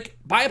 right. Like,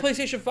 buy a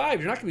PlayStation 5.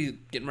 You're not going to be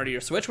getting rid of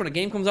your Switch. When a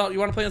game comes out you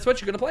want to play on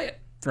Switch, you're going to play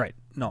it. Right.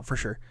 No, for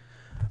sure.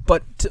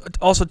 But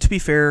also, to be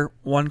fair,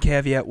 one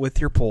caveat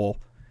with your poll,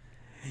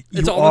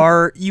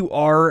 you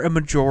are a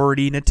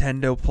majority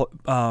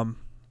Nintendo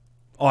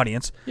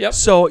audience. Yep.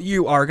 So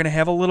you are going to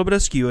have a little bit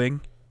of skewing,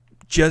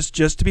 just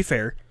to be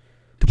fair,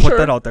 to put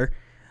that out there.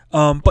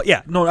 But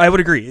yeah, no, I would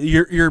agree.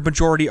 Your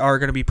majority are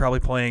going to be probably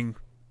playing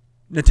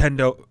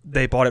Nintendo.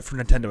 They bought it for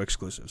Nintendo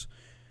exclusives.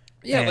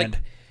 Yeah, and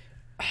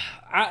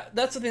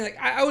that's the thing. Like,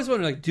 I always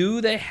wonder, like,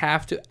 do they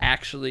have to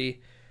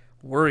actually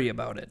worry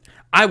about it?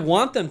 I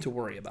want them to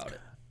worry about it.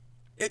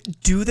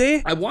 Do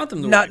they? I want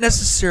them to. Not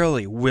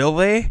necessarily. Will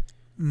they?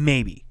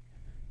 Maybe.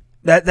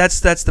 That's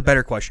the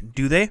better question.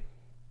 Do they?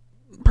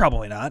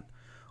 Probably not.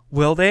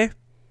 Will they?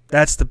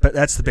 That's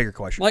the bigger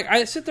question. Like,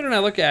 I sit there and I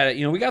look at it.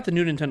 You know, we got the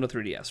new Nintendo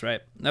 3DS, right?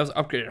 That was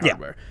upgraded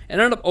hardware, and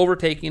it ended up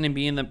overtaking and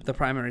being the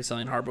primary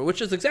selling hardware,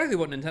 which is exactly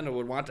what Nintendo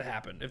would want to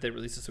happen if they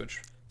released a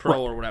Switch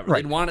Pro or whatever.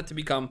 They'd want it to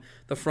become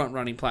the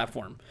front-running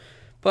platform.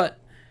 But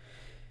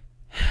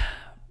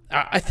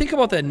I think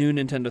about that new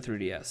Nintendo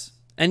 3DS,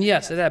 and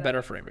yes, it had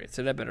better frame rates.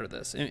 It had better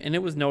this, and it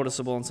was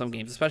noticeable in some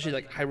games, especially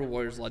like Hyrule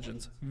Warriors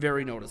Legends,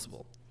 very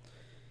noticeable.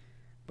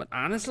 But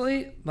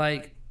honestly,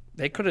 like,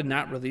 they could have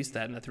not released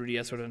that, and the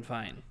 3DS would have been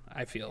fine,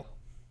 I feel.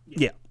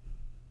 Yeah.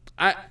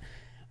 I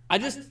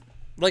just,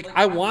 like,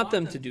 I want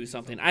them to do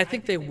something. I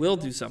think they will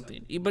do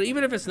something. But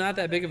even if it's not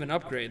that big of an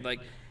upgrade,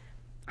 like,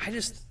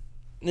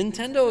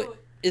 Nintendo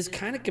is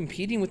kind of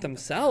competing with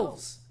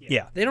themselves.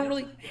 Yeah. They don't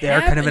really They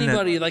have are kind of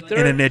anybody. in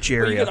they're a niche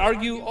area. You could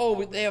argue,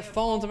 oh, they have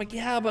phones. I'm like,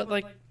 yeah, but,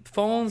 like,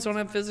 phones don't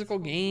have physical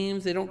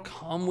games. They don't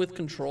come with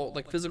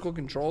physical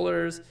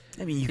controllers.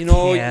 I mean,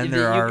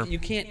 you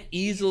can't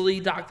easily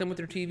dock them with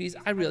your TVs.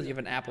 I realize you have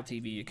an Apple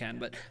TV, you can,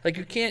 but like,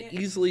 you can't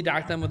easily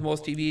dock them with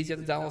most TVs. You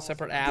have to download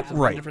separate apps and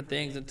run different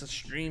things. It's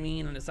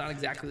streaming, and it's not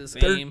exactly the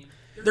same.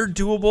 They're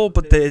doable,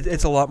 but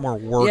it's a lot more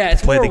work Yeah, to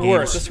it's play more the work.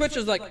 games. The Switch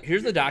is like,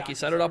 here's the dock. You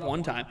set it up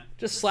one time.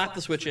 Just slap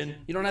the Switch in.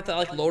 You don't have to,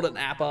 like, load an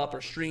app up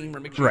or stream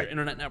or make sure your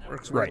internet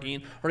network's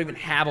working or even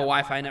have a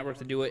Wi-Fi network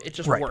to do it. It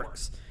just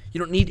works. You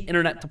don't need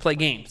internet to play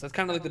games. That's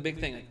kind of like the big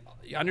thing. Like,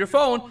 on your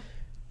phone,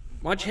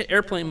 why don't you hit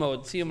airplane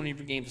mode, see how many of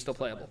your games are still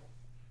playable.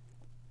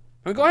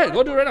 I mean, go ahead.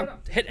 Go do it right now.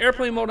 Hit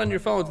airplane mode on your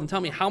phones and tell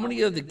me how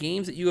many of the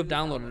games that you have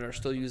downloaded are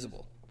still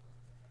usable.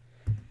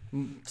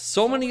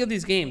 So many of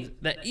these games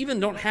that even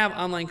don't have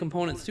online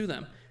components to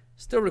them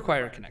still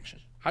require a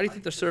connection. How do you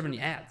think they're serving you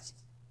ads?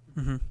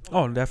 Mm-hmm.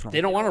 Oh, definitely.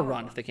 They don't want to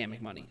run if they can't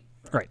make money.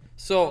 Right.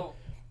 So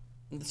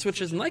the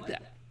Switch isn't like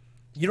that.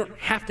 You don't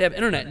have to have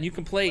internet, and you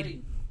can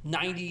play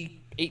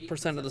 98%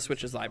 of the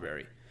Switch's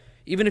library.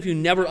 Even if you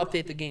never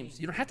update the games.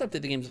 You don't have to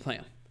update the games to play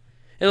them.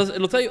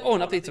 It'll tell you, oh,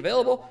 an update's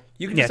available.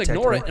 You can just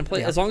ignore it and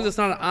play it. As long as it's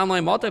not an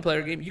online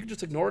multiplayer game, you can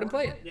just ignore it and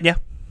play it. Yeah.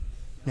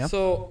 Yep.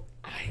 So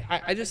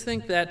I just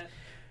think that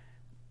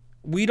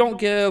we don't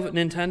give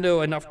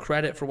Nintendo enough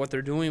credit for what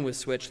they're doing with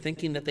Switch,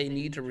 thinking that they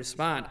need to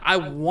respond. I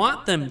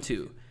want them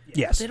to.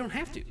 Yes. But they don't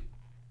have to.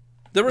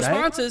 The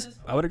response is,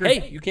 I would agree.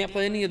 hey, you can't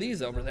play any of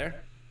these over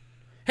there.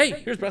 Hey,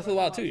 here's Breath of the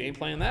Wild 2. You ain't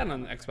playing that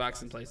on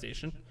Xbox and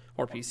PlayStation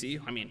or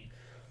PC. I mean,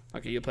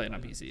 okay, you play it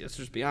on PC. Let's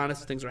just be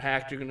honest. Things are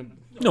hacked. You're going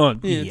to...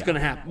 it's going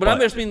to happen. But I'm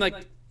just being like,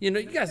 you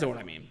guys know what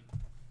I mean.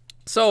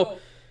 So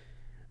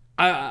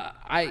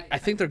I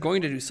think they're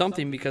going to do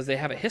something because they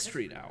have a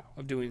history now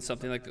of doing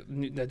something like the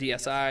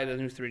DSi, the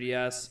new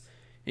 3DS,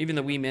 even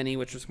the Wii Mini,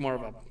 which was more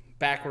of a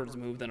backwards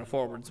move than a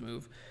forwards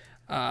move.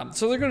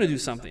 So they're going to do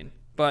something.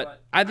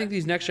 But I think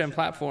these next-gen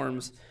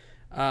platforms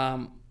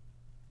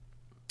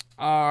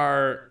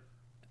are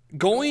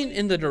going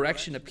in the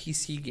direction of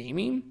PC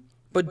gaming,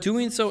 but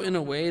doing so in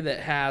a way that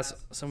has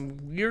some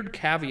weird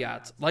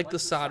caveats, like the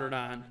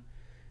soldered-on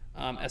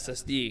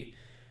SSD,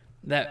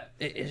 that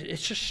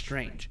it's just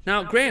strange.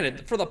 Now,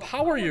 granted, for the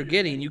power you're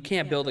getting, you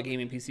can't build a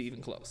gaming PC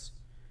even close.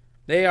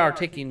 They are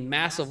taking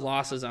massive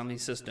losses on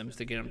these systems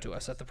to get them to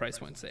us at the price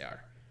points they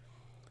are.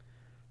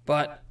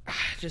 But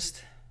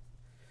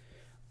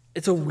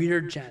it's a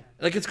weird gen.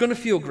 Like, it's going to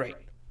feel great.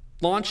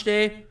 Launch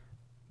day,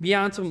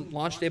 beyond some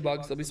launch day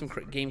bugs, there'll be some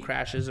game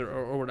crashes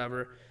or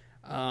whatever.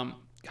 God,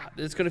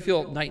 it's going to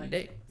feel night and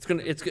day.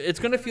 It's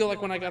going to feel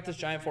like when I got this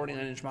giant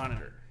 49-inch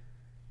monitor.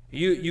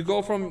 You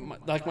go from,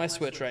 like, my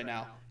Switch right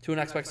now to an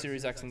Xbox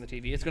Series X on the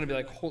TV. It's going to be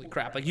like, holy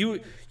crap. Like,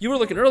 you were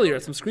looking earlier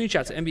at some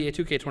screenshots of NBA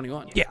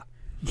 2K21.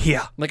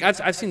 Yeah. Like,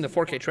 I've seen the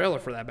 4K trailer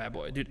for that bad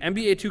boy. Dude,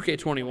 NBA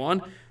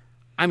 2K21,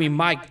 I mean,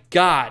 my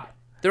God.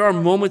 There are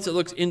moments that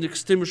looks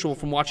indistinguishable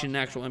from watching an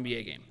actual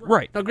NBA game.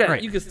 Right. Now,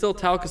 granted, you can still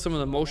tell because some of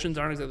the motions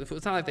aren't exactly...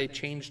 It's not like they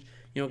changed,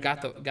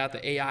 got the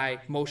AI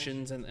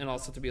motions and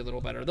also to be a little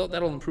better.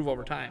 That'll improve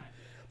over time.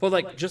 But,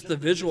 like, just the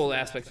visual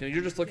aspects,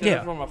 you're just looking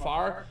at it from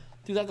afar.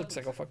 dude, that looks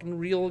like a fucking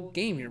real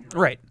game. You're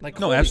Right. like,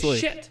 no, holy absolutely.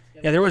 shit.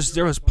 Yeah, there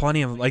was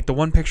plenty of, like, the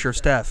one picture of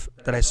Steph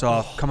that I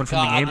saw coming from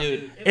God, the game.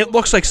 dude. It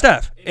looks like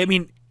Steph. I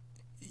mean,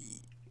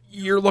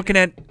 you're looking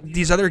at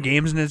these other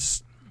games,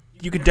 and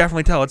you can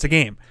definitely tell it's a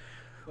game.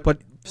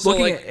 But So,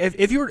 looking like- at,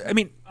 if you were, I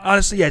mean,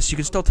 honestly, yes, you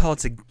can still tell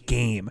it's a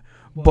game,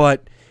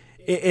 but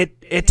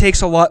it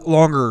takes a lot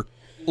longer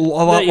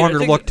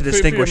look to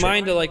distinguish for your it.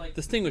 mind to like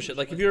distinguish it.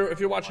 Like if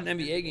you're watching an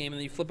NBA game and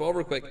then you flip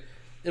over quick,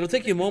 it'll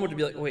take you a moment to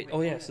be like, wait,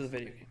 oh yeah, this is a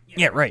video game.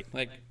 Yeah, right.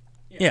 Like,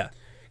 Yeah.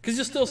 because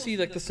you'll still see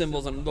like the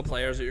symbols and the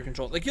players that you're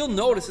controlling. Like you'll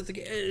notice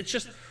it's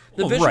just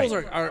the Well,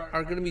 visuals right.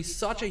 are going to be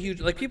such a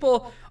huge. Like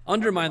people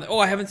undermine. Oh,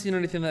 I haven't seen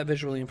anything that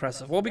visually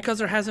impressive. Well, because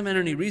there hasn't been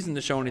any reason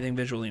to show anything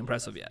visually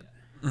impressive yet.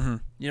 Mm-hmm.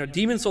 You know,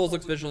 Demon Souls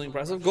looks visually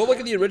impressive. Go look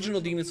at the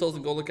original Demon Souls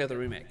and go look at the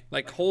remake.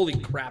 Like, holy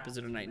crap, is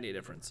it a night and day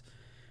difference?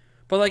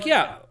 But like,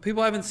 yeah,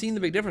 people haven't seen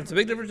the big difference. The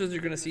big differences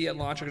you're going to see at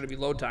launch are going to be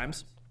load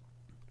times.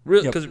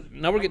 Really, because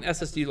now we're getting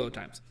SSD load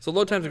times. So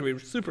load times are going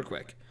to be super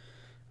quick.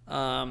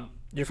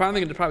 You're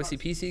finally going to probably see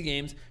PC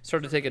games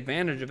start to take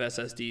advantage of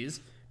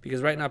SSDs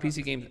because right now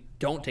PC games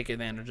don't take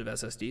advantage of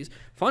SSDs.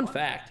 Fun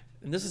fact,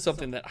 and this is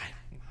something that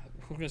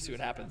we're going to see what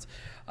happens.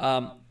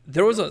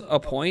 There was a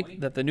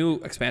point that the new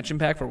expansion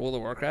pack for World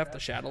of Warcraft, the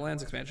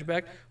Shadowlands expansion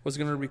pack, was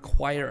going to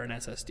require an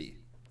SSD.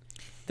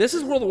 This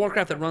is World of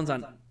Warcraft that runs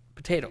on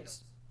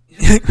potatoes.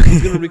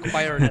 It's going to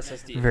require an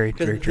SSD. Very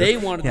because true. they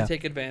wanted to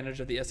take advantage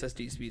of the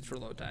SSD speeds for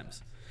load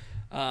times.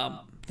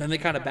 Then they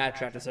kind of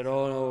backtracked and said,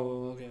 "Oh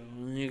no, okay,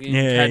 you can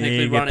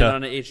technically run it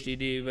on an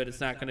HDD, but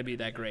it's not going to be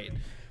that great."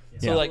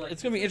 So like,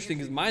 it's going to be interesting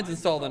because mine's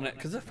installed on it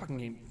because that fucking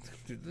game,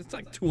 dude, it's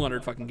like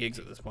 200 fucking gigs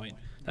at this point.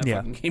 That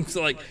fucking game.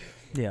 So like,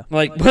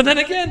 like, but then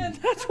again,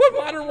 that's what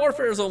Modern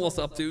Warfare is almost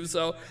up to.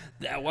 So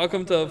yeah,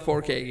 welcome to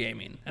 4K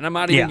gaming, and I'm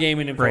not even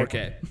gaming in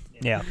 4K.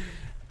 Yeah.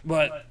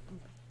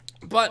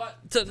 But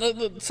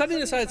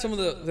setting aside some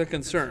of the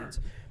concerns,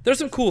 there's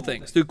some cool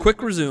things. Dude,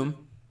 quick resume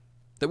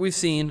that we've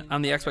seen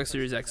on the Xbox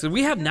Series X. So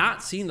we have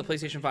not seen the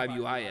PlayStation 5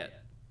 UI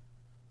yet.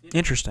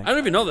 Interesting. I don't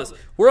even know this.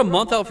 We're a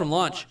month out from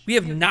launch. We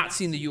have not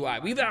seen the UI.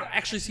 We've not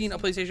actually seen a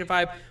PlayStation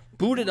 5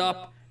 booted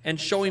up and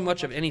showing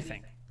much of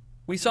anything.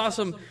 We saw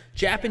some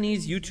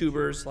Japanese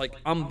YouTubers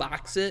like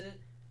unbox it,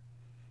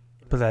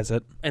 But that's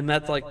it. and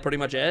that's like pretty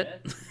much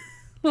it.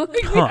 Like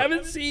we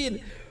haven't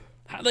seen.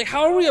 Like,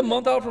 how are we a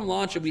month out from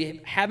launch and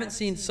we haven't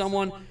seen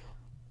someone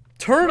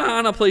turn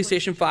on a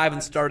PlayStation 5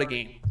 and start a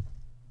game?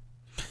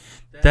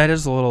 That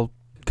is a little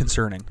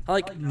concerning.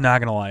 Like,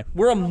 Not gonna lie.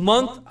 we're a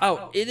month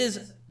out. It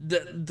is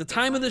the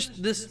time of this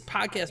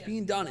podcast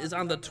being done is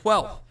on the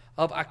 12th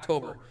of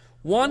October.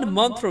 1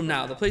 month from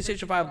now, the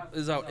PlayStation 5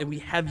 is out, and we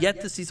have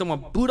yet to see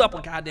someone boot up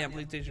a goddamn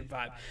PlayStation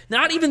 5.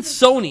 Not even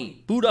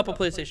Sony boot up a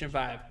PlayStation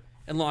 5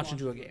 and launch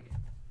into a game.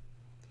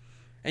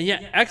 And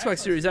yet, Xbox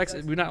Series X,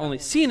 we've not only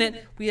seen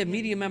it, we have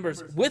media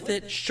members with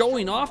it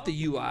showing off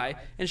the UI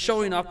and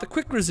showing off the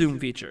quick resume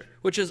feature,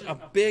 which is a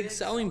big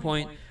selling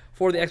point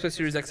for the Xbox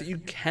Series X that you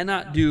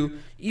cannot do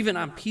even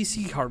on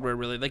PC hardware,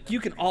 really. Like, you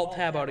can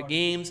alt-tab out of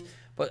games,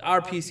 but our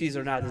PCs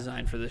are not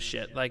designed for this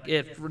shit. Like,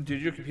 dude,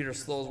 your computer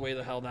slows way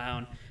the hell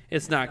down.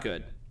 It's not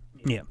good.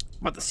 Yeah.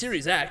 But the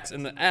Series X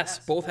and the S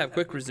both have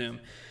quick resume.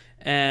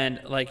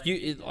 And, like,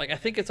 I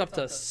think it's up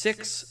to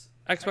 6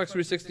 Xbox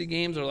 360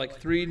 games or like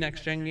 3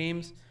 next-gen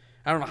games.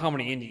 I don't know how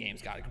many indie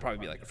games. God, it could probably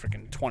be like a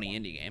freaking 20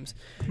 indie games.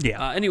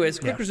 Yeah. Anyways,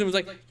 quick resume is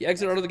like you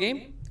exit out of the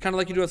game, kind of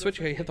like you do on Switch.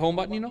 You hit the home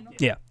button, you know?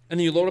 Yeah. And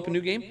then you load up a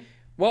new game.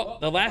 Well,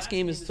 the last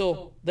game is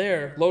still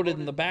there, loaded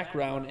in the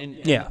background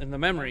in the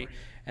memory.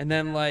 And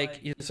then,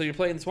 like, so you're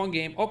playing this one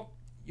game. Oh,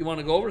 you want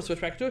to go over,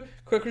 switch back to it.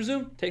 Quick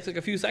resume. Takes like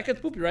a few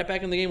seconds. Boop, you're right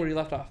back in the game where you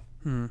left off.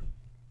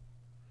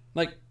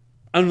 Like,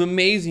 an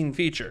amazing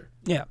feature.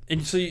 Yeah.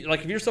 And so,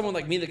 like, if you're someone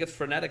like me that gets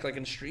frenetic, like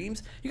in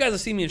streams, you guys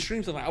have seen me in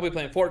streams. I'm like, I'll be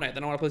playing Fortnite,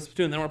 then I want to play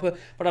Splatoon, then I want to play.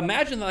 But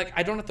imagine that, like,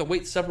 I don't have to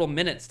wait several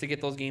minutes to get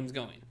those games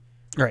going.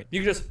 Right. You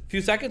can just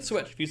few seconds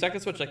switch.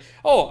 Like,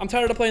 oh, I'm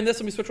tired of playing this.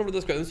 Let me switch over to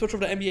this guy. Let me switch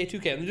over to NBA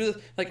 2K. Let me do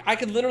this. Like, I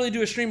could literally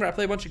do a stream where I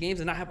play a bunch of games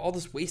and not have all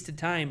this wasted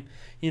time,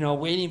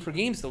 waiting for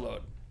games to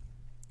load.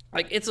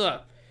 Like, it's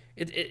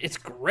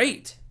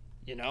great.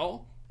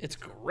 It's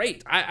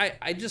great.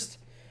 I just.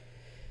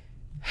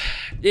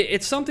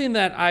 It's something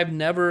that I've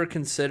never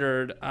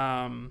considered,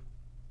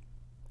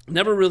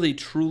 never really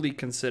truly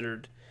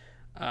considered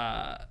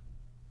as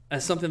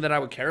something that I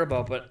would care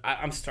about, but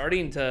I'm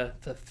starting to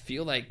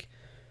feel like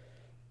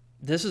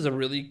this is a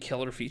really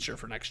killer feature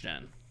for next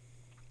gen.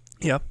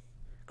 Yep.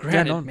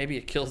 Granted, maybe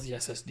it kills the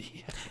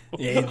SSD.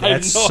 Yeah,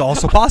 that's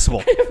also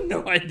possible. I have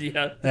no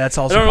idea. That's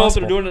also I don't know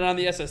possible. if they're doing it on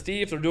the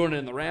SSD, if they're doing it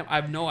in the RAM. I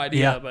have no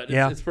idea, but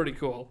it's pretty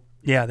cool.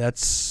 Yeah,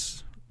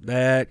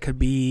 that could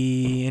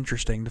be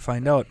interesting to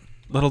find out.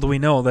 Little do we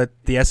know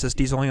that the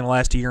SSD is only going to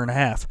last a year and a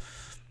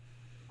half.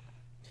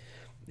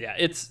 Yeah,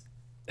 it's...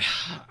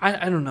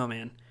 I don't know,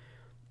 man.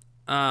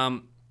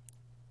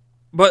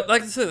 But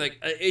like I said, like,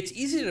 it's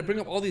easy to bring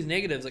up all these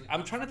negatives. Like,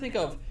 I'm trying to think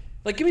of...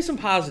 Like, give me some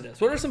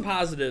positives. What are some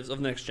positives of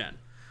next gen?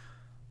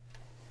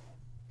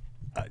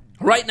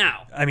 Right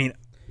now. I mean,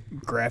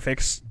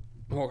 graphics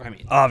Well, I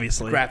mean,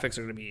 obviously, graphics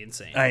are going to be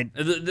insane.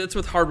 That's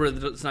with hardware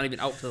that's not even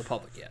out to the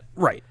public yet.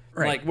 Right.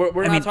 Like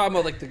we're not talking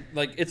about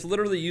like it's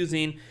literally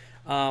using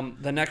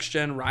the next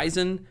gen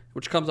Ryzen,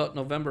 which comes out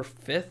November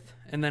 5th,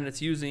 and then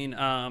it's using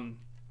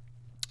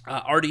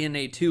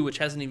RDNA 2, which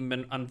hasn't even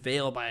been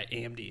unveiled by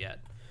AMD yet.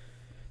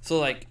 So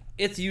like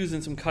it's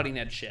using some cutting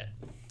edge shit.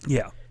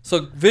 Yeah.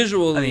 So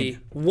visually,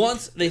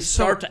 once they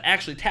start to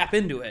actually tap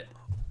into it,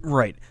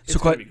 right? It's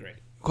going to be great.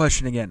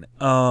 Question again.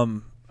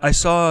 I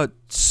saw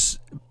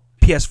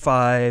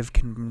PS5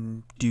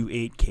 can do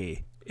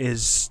 8K.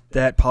 Is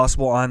that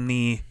possible on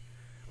the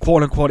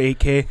quote-unquote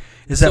 8K?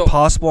 Is that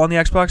possible on the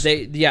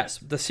Xbox? Yes.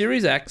 The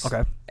Series X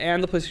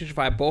and the PlayStation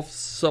 5 both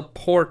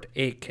support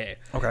 8K.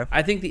 Okay.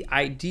 I think the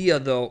idea,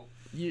 though,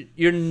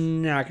 you're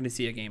not going to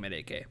see a game at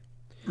 8K.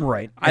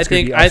 Right. I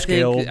think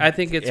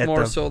it's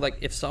more so like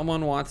if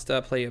someone wants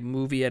to play a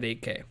movie at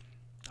 8K.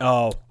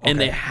 Oh. Okay. And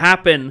they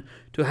happen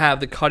to have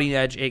the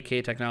cutting-edge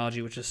 8K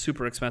technology, which is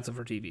super expensive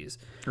for TVs.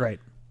 Right.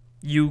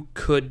 You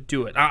could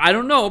do it. I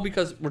don't know,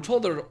 because we're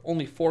told there are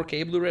only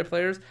 4K Blu-ray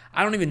players.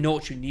 I don't even know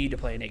what you need to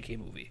play an 8K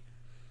movie.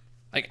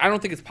 Like, I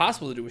don't think it's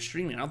possible to do with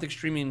streaming. I don't think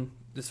streaming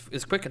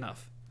is quick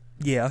enough.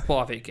 Yeah. To pull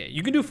off 8K.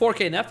 You can do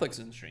 4K Netflix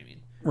in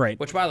streaming. Right.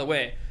 Which, by the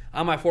way,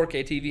 on my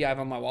 4K TV I have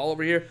on my wall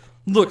over here,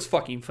 looks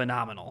fucking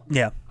phenomenal.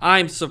 Yeah.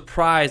 I'm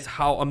surprised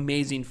how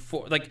amazing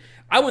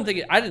I didn't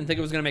think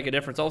it was gonna make a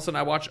difference. All of a sudden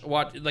I watch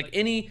like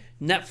any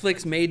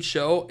Netflix made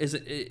show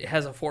it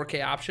has a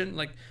 4K option.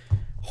 Like,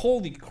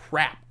 holy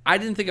crap. I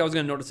didn't think I was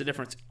gonna notice a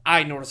difference.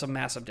 I noticed a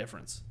massive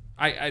difference.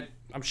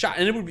 I'm shocked.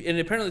 And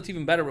apparently it's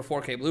even better with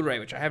 4K Blu-ray,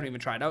 which I haven't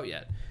even tried out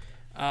yet.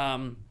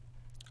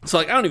 So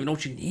like I don't even know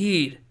what you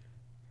need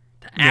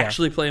to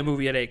actually play a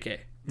movie at 8K.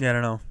 Yeah, I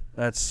don't know.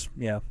 That's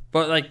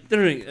But like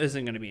there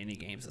isn't going to be any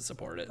games that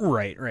support it.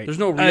 Right. There's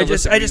no I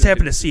just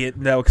happened to see it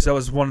though, because that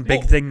was one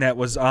big thing that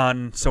was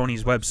on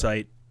Sony's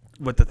website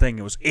with the thing.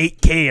 It was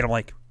 8K, and I'm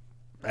like,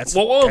 that's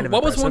kind of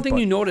what was one thing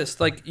you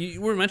noticed? Like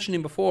you were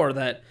mentioning before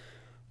that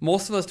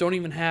most of us don't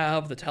even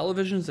have the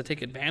televisions that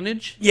take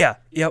advantage. Yep.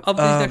 Of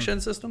these next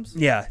gen systems.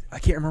 Yeah, I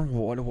can't remember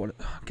what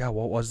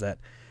was that?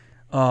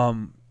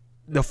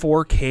 The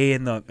 4K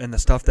and the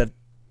stuff that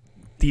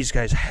these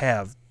guys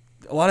have.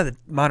 A lot of the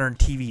modern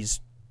TVs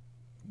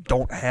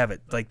don't have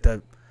it, like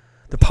the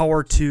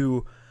power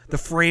to the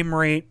frame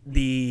rate,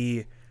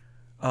 the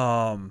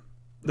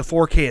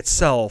 4K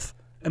itself.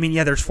 I mean,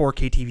 yeah, there's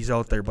 4K TVs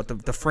out there, but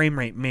the frame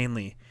rate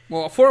mainly.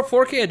 Well,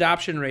 4K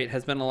adoption rate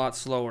has been a lot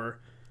slower,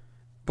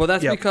 but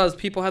that's because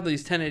people have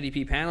these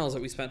 1080p panels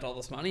that we spent all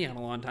this money on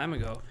a long time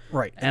ago,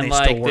 right? And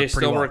they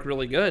still work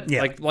really good.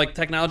 Yeah. Like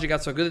technology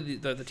got so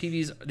good that the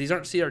TVs, these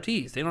aren't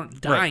CRTs, they aren't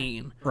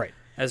dying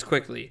as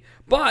quickly.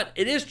 But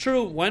it is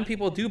true when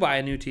people do buy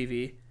a new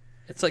TV.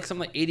 It's like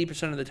something like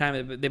 80% of the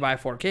time they buy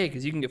 4K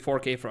because you can get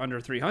 4K for under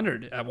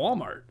 $300 at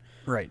Walmart.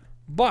 Right.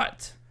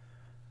 But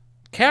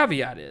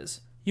caveat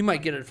is you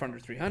might get it for under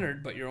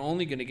 $300, but you're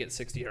only going to get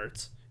 60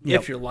 hertz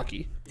if you're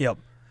lucky. Yep.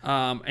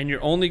 And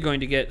you're only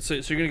going to get so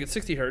you're going to get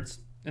 60 hertz,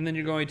 and then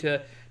you're going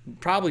to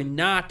probably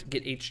not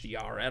get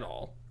HDR at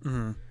all.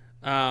 Mm-hmm.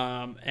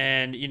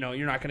 And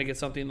you're not going to get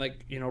something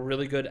like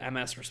really good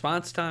MS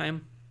response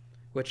time,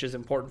 which is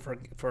important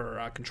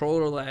for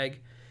controller lag.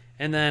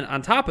 And then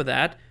on top of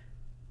that,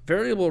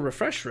 variable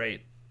refresh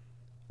rate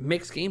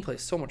makes gameplay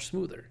so much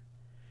smoother.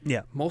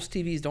 Yeah. Most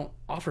TVs don't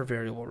offer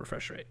variable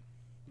refresh rate.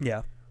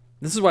 Yeah.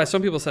 This is why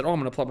some people said, "Oh, I'm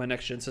going to plug my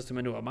next gen system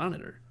into a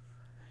monitor."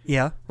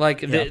 Yeah.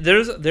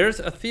 There's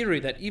a theory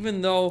that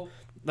even though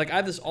I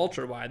have this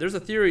ultra wide, there's a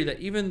theory that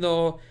even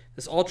though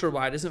this ultra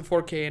wide isn't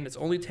 4K and it's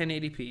only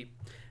 1080p,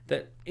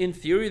 that in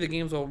theory the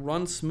games will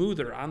run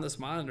smoother on this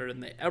monitor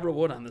than they ever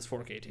would on this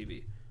 4K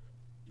TV.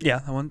 Yeah,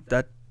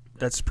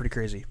 that's pretty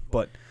crazy,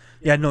 but.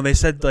 Yeah, no, they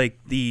said to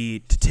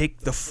take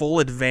the full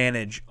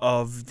advantage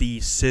of the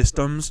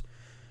systems,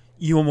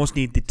 you almost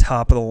need the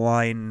top of the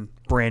line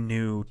brand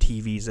new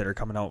TVs that are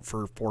coming out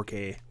for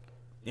 4K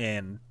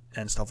and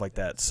stuff like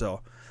that. So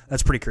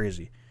that's pretty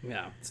crazy.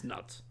 Yeah, it's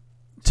nuts.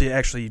 To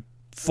actually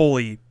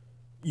fully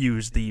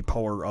use the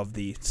power of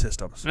the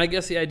systems. And I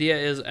guess the idea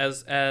is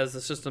as the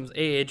systems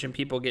age and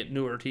people get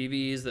newer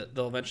TVs, that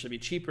they'll eventually be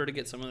cheaper to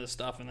get some of this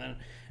stuff, and then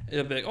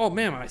it'll be like, oh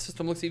man, my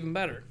system looks even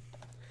better.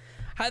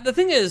 The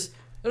thing is,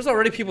 there's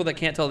already people that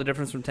can't tell the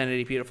difference from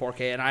 1080p to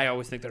 4K, and I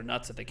always think they're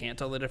nuts if they can't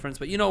tell the difference.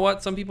 But you know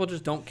what? Some people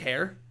just don't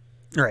care.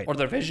 Right. Or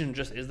their vision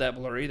just is that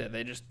blurry that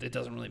it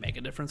doesn't really make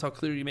a difference how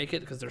clear you make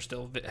it because they're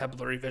still have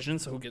blurry vision,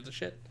 so who gives a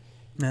shit?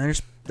 No,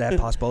 there's that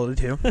possibility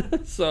too.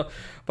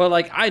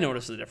 But I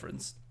notice the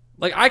difference.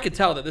 I could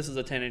tell that this is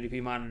a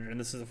 1080p monitor and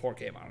this is a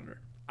 4K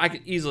monitor. I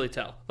could easily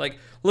tell.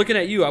 Looking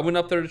at you, I went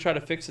up there to try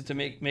to fix it to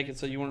make it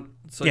so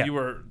you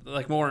were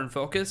more in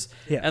focus.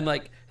 Yeah. And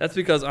that's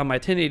because on my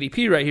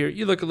 1080p right here,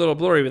 you look a little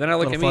blurry, but then I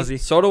look at fuzzy. Me,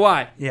 so do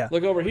I. Yeah.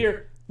 Look over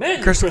here,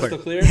 man, crystal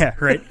clear. Yeah,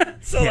 right.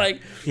 So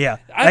yeah.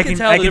 I can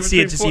tell the difference see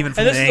it just even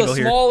from and the this angle is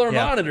here. a smaller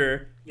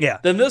monitor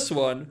than this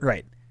one.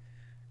 Right.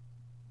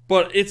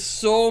 But it's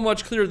so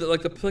much clearer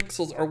that the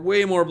pixels are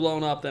way more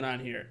blown up than on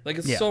here.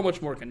 It's so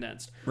much more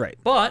condensed. Right.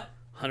 But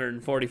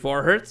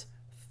 144 hertz,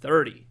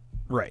 30.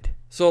 Right.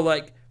 So,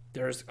 like,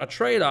 there's a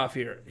trade-off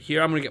here.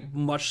 Here, I'm going to get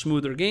much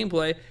smoother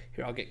gameplay.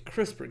 Here, I'll get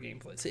crisper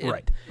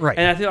gameplay. Right.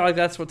 And I feel like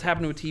that's what's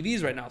happening with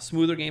TVs right now.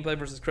 Smoother gameplay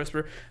versus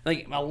crisper.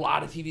 Like, a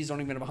lot of TVs don't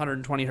even have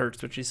 120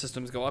 hertz, which these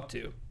systems go up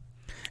to.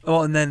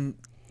 Well, and then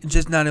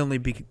just not only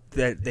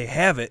that they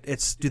have it,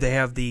 it's do they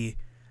have the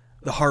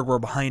hardware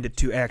behind it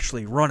to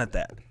actually run at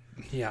that?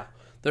 Yeah.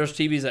 There's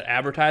TVs that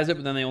advertise it,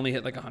 but then they only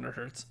hit like 100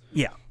 hertz.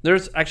 Yeah.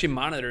 There's actually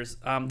monitors.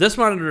 This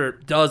monitor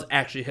does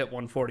actually hit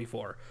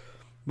 144.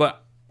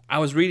 But I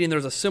was reading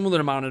there's a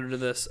similar monitor to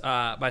this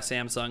by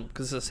Samsung,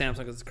 because this is a Samsung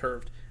because it's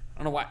curved. I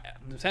don't know why.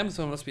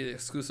 Samsung must be the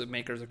exclusive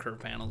makers of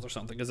curved panels or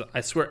something, because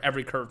I swear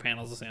every curved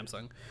panel is a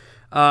Samsung.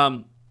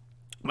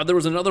 But there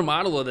was another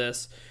model of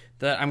this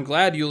that I'm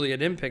glad Yulia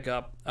didn't pick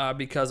up,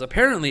 because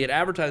apparently it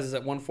advertises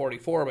at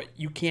 144, but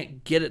you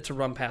can't get it to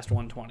run past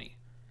 120.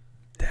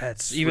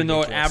 That's even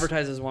ridiculous. though it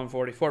advertises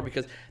 144,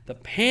 because the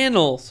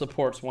panel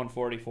supports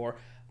 144,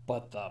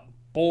 but the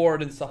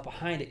board and stuff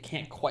behind it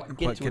can't quite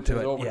get to it until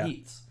it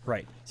overheats. Yeah.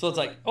 Right. So it's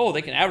like, oh,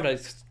 they can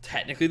advertise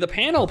technically the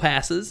panel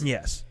passes.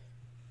 Yes.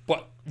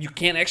 But you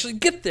can't actually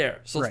get there.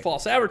 So it's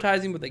false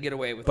advertising, but they get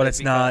away with it. But it's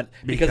not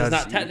because it's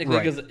not technically,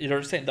 right. because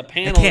you're saying the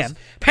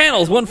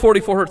panels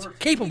 144 hertz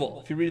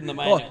capable. If you're reading the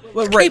manual,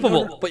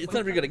 capable, but it's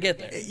never going to get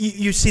there.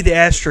 You see the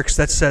asterisk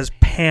that says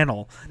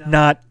panel,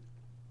 not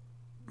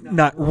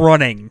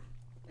running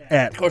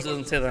at. Of course, it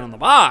doesn't say that on the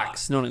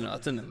box. No,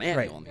 it's in the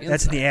manual. Right.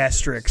 That's in the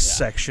asterisk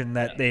section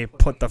that they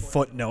put the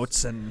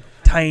footnotes and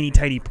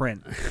tiny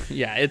print.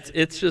 Yeah,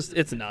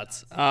 it's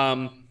nuts.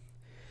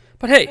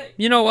 But hey,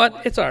 you know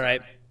what? It's all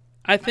right.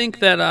 I think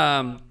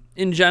that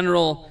in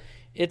general,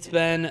 it's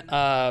been.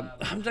 I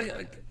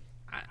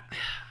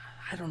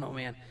don't know,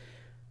 man.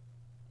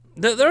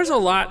 There's a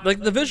lot. Like,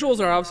 the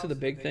visuals are obviously the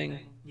big thing.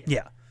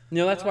 Yeah.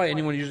 That's why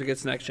anyone usually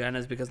gets next gen,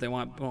 is because they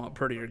want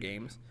prettier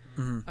games.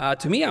 Mm-hmm.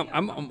 To me,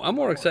 I'm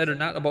more excited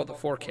not about the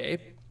 4K.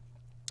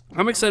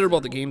 I'm excited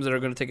about the games that are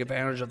going to take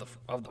advantage of the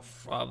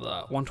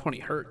 120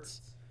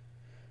 hertz.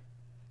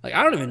 Like,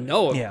 I don't even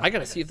know. I got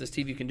to see if this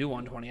TV can do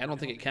 120. I don't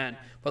think it can.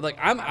 But like,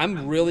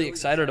 I'm really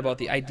excited about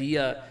the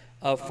idea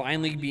of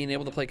finally being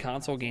able to play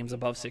console games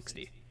above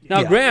 60.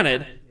 Now,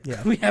 granted,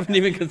 we haven't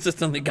even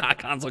consistently got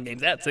console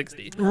games at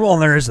 60. Well,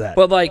 there is that.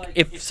 But like,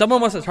 if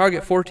someone wants to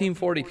target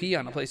 1440p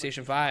on a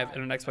PlayStation 5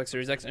 and an Xbox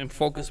Series X and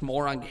focus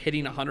more on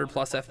hitting 100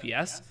 plus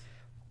FPS,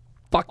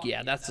 fuck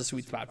yeah, that's the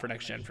sweet spot for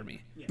next gen for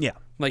me. Yeah.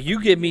 Like,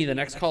 you give me the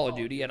next Call of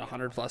Duty at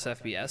 100 plus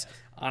FPS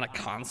on a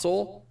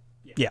console,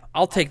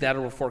 I'll take that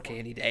over 4K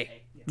any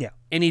day. Yeah.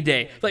 Any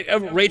day. Like,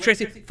 ray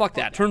tracing, fuck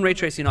that. Turn ray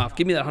tracing off.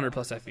 Give me that 100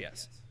 plus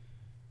FPS.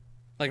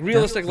 Like,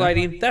 realistic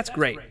lighting, that's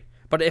great.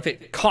 But if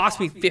it costs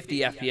me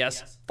 50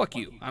 FPS, fuck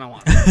you. I don't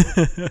want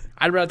it.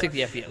 I'd rather take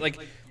the FPS. Like,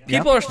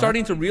 people are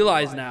starting to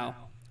realize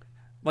now,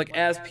 like,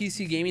 as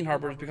PC gaming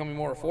hardware is becoming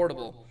more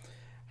affordable,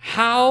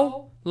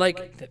 how,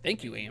 like,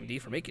 thank you,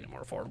 AMD, for making it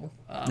more affordable.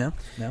 No.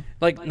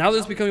 Like, now that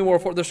it's becoming more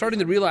affordable, they're starting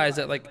to realize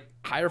that, like,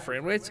 higher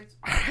frame rates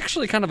are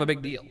actually kind of a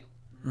big deal.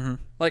 Mm-hmm.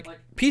 Like,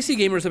 PC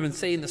gamers have been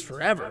saying this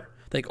forever.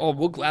 Like, oh,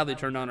 we'll gladly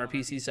turn down our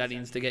PC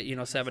settings to get,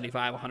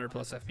 75, 100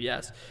 plus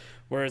FPS.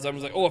 Whereas I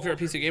was like, oh, if you're a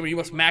PC gamer, you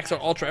must max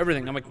out ultra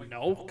everything. I'm like,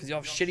 no, because you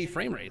have shitty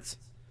frame rates.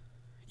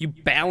 You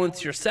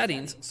balance your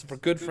settings for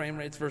good frame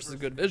rates versus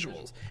good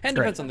visuals. And it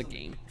depends on the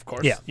game, of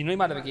course. Yeah. You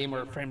might have a game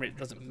where frame rate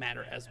doesn't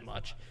matter as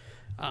much.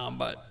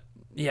 But,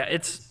 yeah,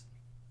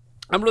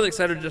 I'm really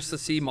excited just to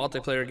see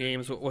multiplayer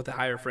games with a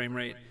higher frame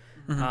rate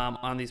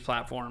on these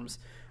platforms.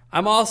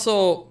 I'm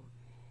also,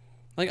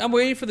 like, I'm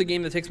waiting for the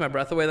game that takes my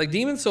breath away. Like,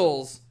 Demon's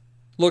Souls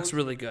looks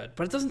really good,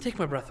 but it doesn't take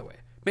my breath away.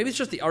 Maybe it's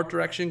just the art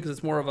direction, because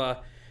it's more of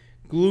a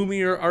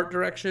gloomier art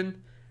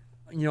direction.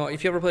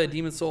 If you ever play a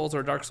Demon's Souls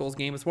or a Dark Souls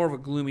game, it's more of a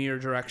gloomier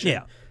direction.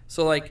 Yeah.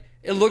 So, like,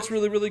 it looks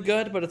really, really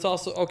good, but it's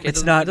also, okay,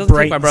 it's not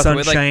bright,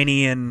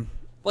 sunshiny, and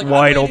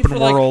wide open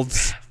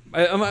worlds.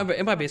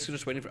 Am I basically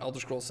just waiting for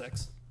Elder Scrolls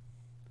 6?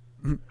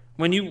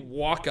 When you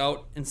walk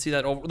out and see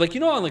that over, like,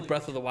 on, like,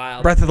 Breath of the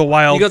Wild. Breath of the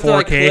Wild, you go 4K, to,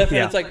 like, cliff,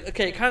 and it's like,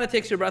 okay, it kind of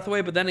takes your breath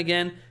away, but then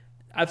again,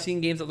 I've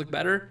seen games that look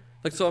better.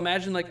 Like, so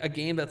imagine, like, a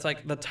game that's,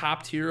 like, the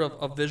top tier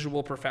of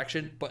visual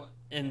perfection, but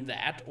in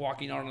that,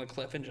 walking out on the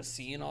cliff and just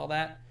seeing all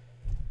that,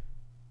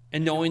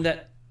 and knowing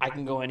that I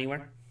can go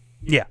anywhere.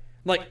 Yeah.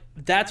 Like,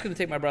 that's going to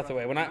take my breath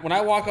away. When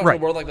I walk out in a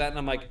world like that, and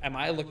I'm like, am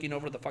I looking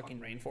over the fucking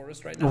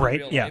rainforest right now in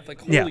real life?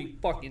 Like, holy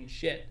fucking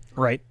shit.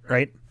 Right,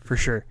 for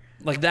sure.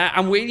 Like that,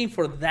 I'm waiting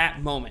for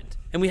that moment.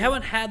 And we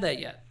haven't had that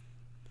yet.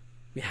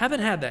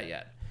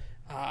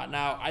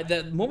 Now,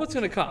 that moment's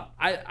going to come.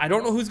 I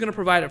don't know who's going to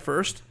provide it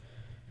first.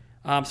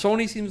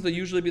 Sony seems to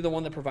usually be the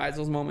one that provides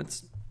those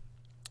moments.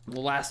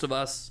 The Last of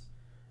Us,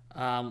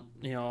 Horizon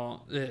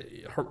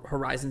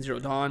Zero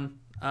Dawn.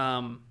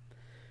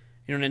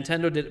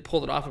 Nintendo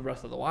pulled it off of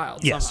Breath of the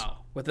Wild somehow.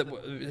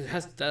 It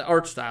has the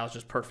art style is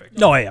just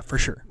perfect. Oh yeah, for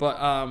sure. But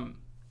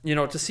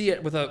to see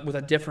it with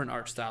a different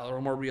art style or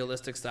a more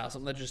realistic style,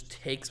 something that just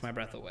takes my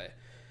breath away,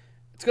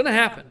 it's gonna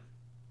happen.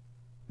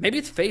 Maybe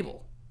it's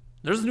Fable.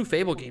 There's a new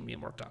Fable game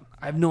being worked on.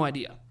 I have no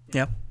idea.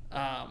 Yeah.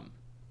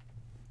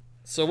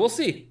 So we'll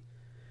see.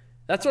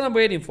 That's what I'm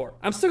waiting for.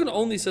 I'm still going to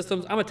own these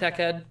systems. I'm a tech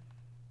head.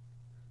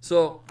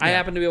 So I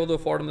happen to be able to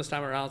afford them this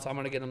time around, so I'm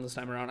going to get them this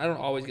time around. I don't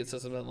always get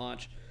systems at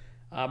launch.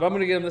 But I'm going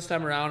to get them this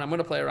time around. I'm going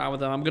to play around with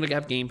them. I'm going to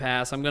have Game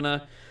Pass. I'm going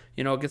to,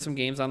 get some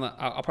games on the...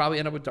 I'll probably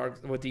end up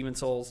with Demon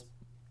Souls.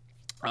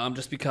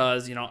 Just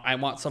because, I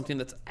want something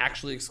that's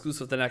actually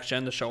exclusive to next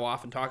gen to show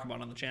off and talk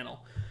about on the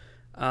channel.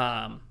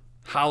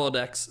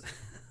 Holodecks.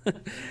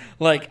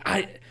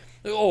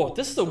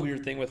 This is a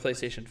weird thing with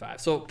PlayStation 5.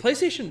 So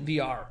PlayStation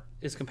VR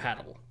is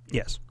compatible.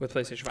 Yes. With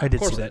PlayStation 5. I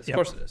did see that. Of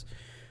course it is.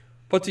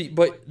 But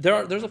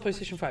there's a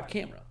PlayStation 5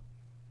 camera.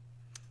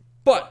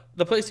 But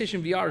the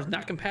PlayStation VR is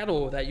not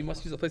compatible with that. You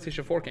must use a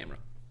PlayStation 4 camera.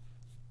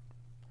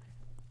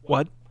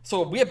 What?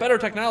 So we have better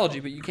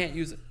technology, but you can't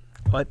use it.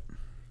 What?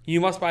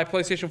 You must buy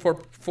PlayStation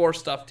 4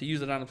 stuff to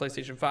use it on the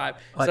PlayStation 5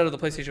 instead of the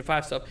PlayStation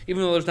 5 stuff,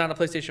 even though there's not a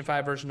PlayStation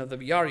 5 version of the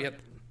VR yet.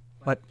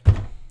 What?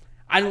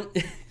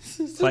 This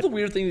is the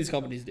weird thing these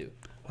companies do.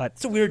 What?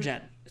 It's a weird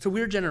gen. It's a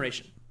weird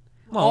generation.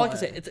 Well, all I can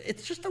say,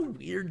 it's just a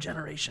weird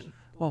generation.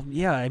 Well,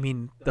 yeah, I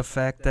mean, the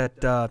fact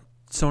that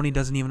Sony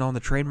doesn't even own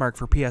the trademark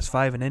for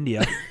PS5 in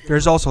India,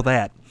 there's also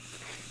that.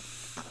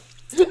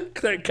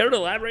 Care to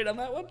elaborate on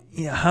that one?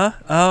 Yeah,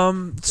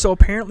 so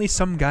apparently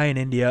some guy in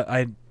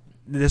India,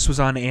 this was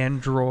on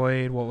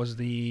Android, let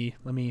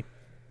me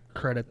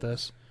credit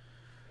this,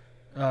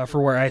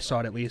 for where I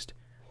saw it at least,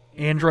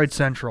 Android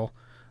Central.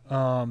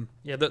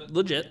 Yeah, they're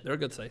legit. They're a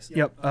good size.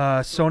 Yep.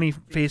 Sony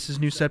faces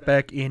new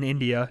setback in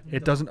India.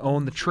 It doesn't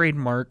own the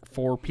trademark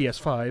for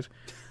PS5.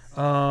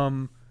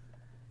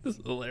 This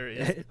is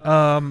hilarious.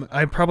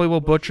 I probably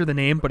will butcher the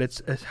name, but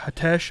it's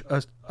Hitesh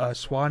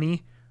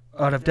Aswani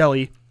out of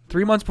Delhi.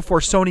 3 months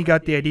before Sony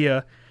got the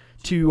idea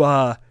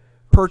to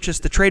purchase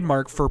the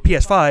trademark for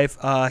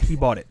PS5, he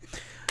bought it.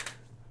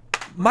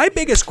 My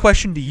biggest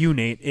question to you,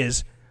 Nate,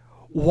 is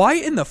why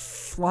in the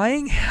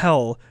flying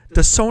hell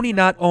does Sony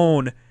not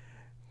own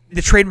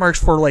the trademarks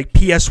for like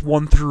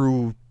PS1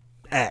 through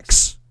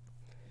X?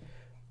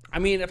 I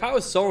mean, if I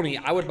was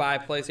Sony, I would buy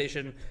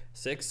PlayStation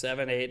 6,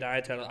 7, 8,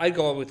 9, 10. I'd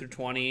go all the way through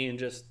 20 and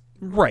just...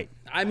 Right.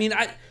 I mean,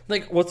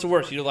 what's the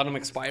worst? You let them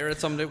expire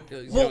at some... You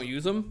don't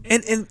use them?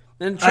 And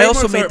I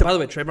also made by the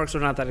way, trademarks are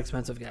not that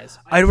expensive, guys.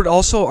 I would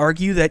also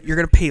argue that you're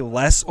going to pay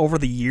less over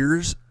the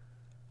years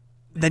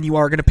than you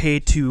are going to pay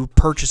to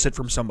purchase it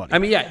from somebody. I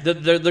mean, yeah,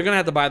 they're going to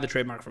have to buy the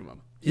trademark from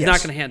them. He's not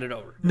going to hand it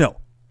over. No.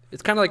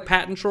 It's kind of like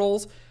patent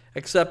trolls,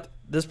 except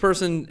this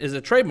person is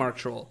a trademark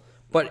troll.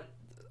 But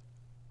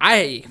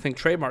I think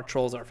trademark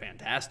trolls are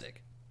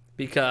fantastic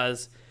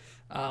because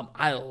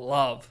I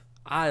love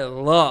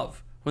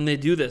when they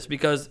do this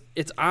because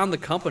it's on the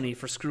company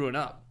for screwing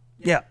up.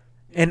 Yeah.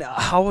 And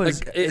how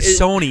is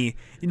Sony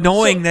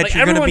knowing that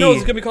you're going to be... Everyone knows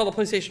it's going to be called a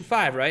PlayStation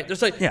 5, right? There's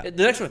the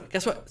next one,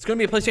 guess what? It's going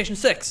to be a PlayStation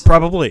 6.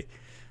 Probably.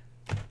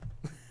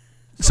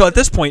 So at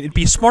this point, it'd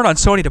be smart on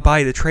Sony to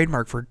buy the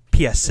trademark for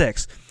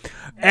PS6.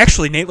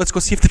 Actually, Nate, let's go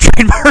see if the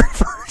trademark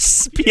for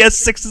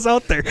PS6 is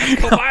out there.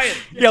 Let's go buy it.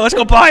 Yeah, let's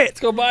go buy it. Let's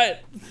go buy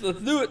it.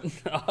 Let's do it.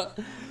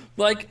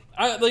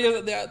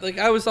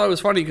 I always thought it was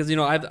funny because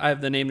I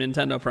have the name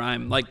Nintendo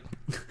Prime. Like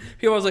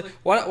people was like,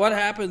 what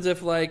happens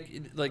if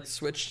like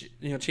Switch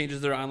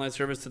changes their online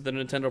service to the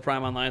Nintendo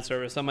Prime online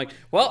service? I'm like,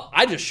 well,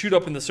 I just shoot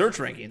up in the search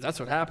rankings. That's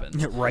what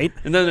happened. Right.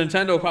 And then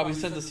Nintendo probably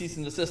sent the cease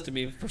and desist to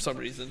me for some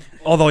reason.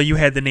 Although you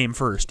had the name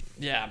first.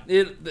 Yeah.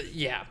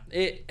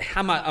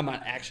 I'm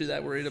not actually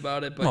that worried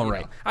about it, but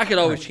right. I could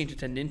always change it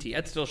to Ninty.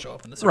 I'd still show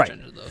up in the search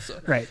engine though.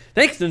 So right.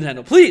 Thanks,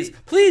 Nintendo. Please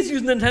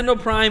use Nintendo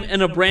Prime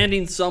and a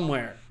branding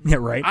somewhere. Yeah,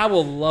 right. I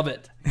will love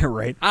it. Yeah,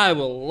 right. I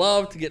will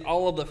love to get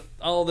all of the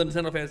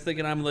Nintendo fans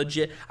thinking I'm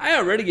legit. I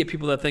already get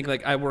people that think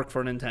like I work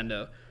for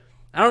Nintendo.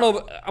 I don't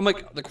know. I'm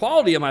like the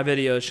quality of my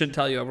videos shouldn't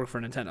tell you I work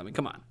for Nintendo. I mean,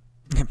 come on.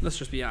 Let's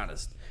just be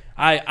honest.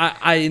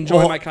 I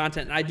enjoy my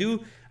content. And I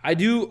do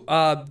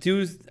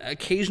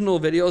occasional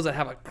videos that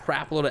have a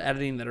crap load of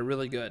editing that are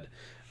really good.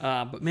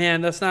 But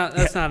man, that's not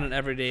an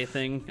everyday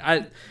thing.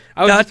 I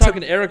was just talking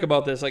to Eric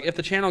about this. Like, if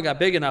the channel got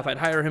big enough, I'd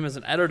hire him as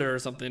an editor or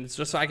something. It's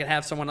just so I could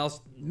have someone else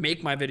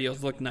make my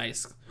videos look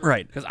nice.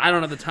 Right. Because I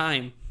don't have the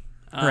time.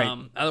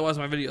 Right. Otherwise,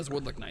 my videos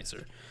would look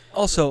nicer.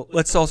 Also,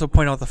 let's also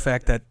point out the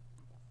fact that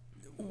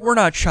we're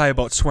not shy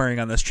about swearing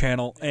on this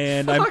channel,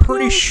 and I'm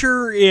pretty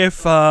sure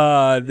if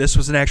this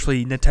was an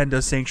actually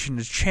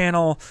Nintendo-sanctioned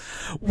channel,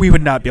 we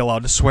would not be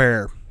allowed to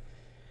swear.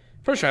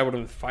 Pretty sure I would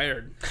have been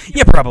fired.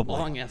 Yeah, probably.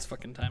 Long ass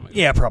fucking time ago.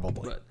 Yeah,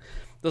 probably. But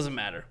doesn't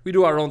matter. We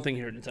do our own thing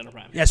here at Nintendo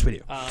Prime. Yes, we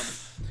do.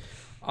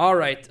 All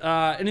right.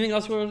 Anything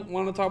else we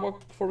want to talk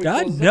about before we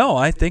close? No,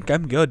 I think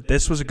I'm good.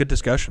 This was a good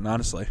discussion,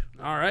 honestly.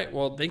 All right.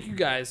 Well, thank you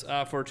guys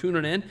for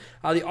tuning in.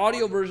 The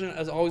audio version,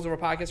 as always, of our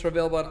podcasts are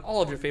available on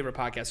all of your favorite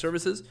podcast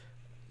services.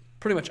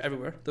 Pretty much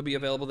everywhere. They'll be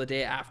available the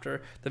day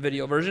after the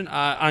video version.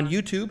 On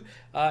YouTube,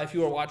 if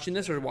you are watching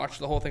this or watch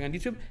the whole thing on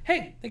YouTube,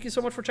 hey, thank you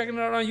so much for checking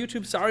it out on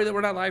YouTube. Sorry that we're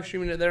not live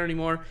streaming it there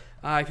anymore.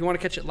 If you want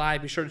to catch it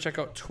live, be sure to check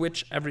out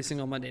Twitch every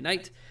single Monday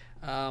night.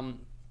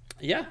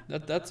 Yeah,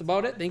 that's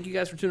about it. Thank you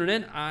guys for tuning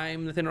in.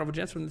 I'm Nathaniel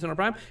Robo-Jans from Nintendo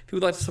Prime. If you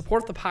would like to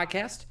support the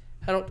podcast,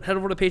 head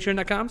over to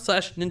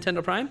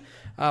patreon.com/Nintendo Prime.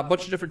 A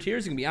bunch of different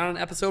tiers. You can be on an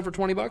episode for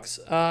 $20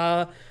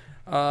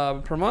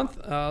 per month.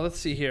 Let's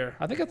see here.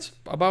 I think that's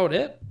about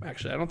it.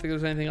 Actually, I don't think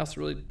there's anything else to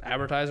really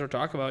advertise or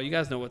talk about. You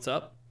guys know what's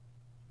up.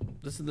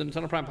 This is the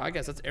Nintendo Prime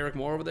Podcast. That's Eric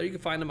Moore over there. You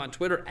can find him on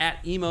Twitter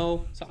at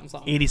emo something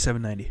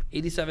 8790.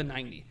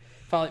 8790.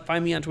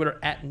 Find me on Twitter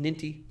at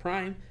Ninty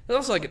Prime. There's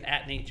also like an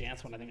at Nate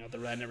Jance one I think out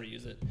there, but I never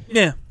use it.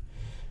 Yeah.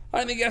 All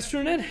right, thank you guys for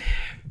tuning in.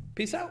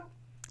 Peace out.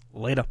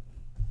 Later.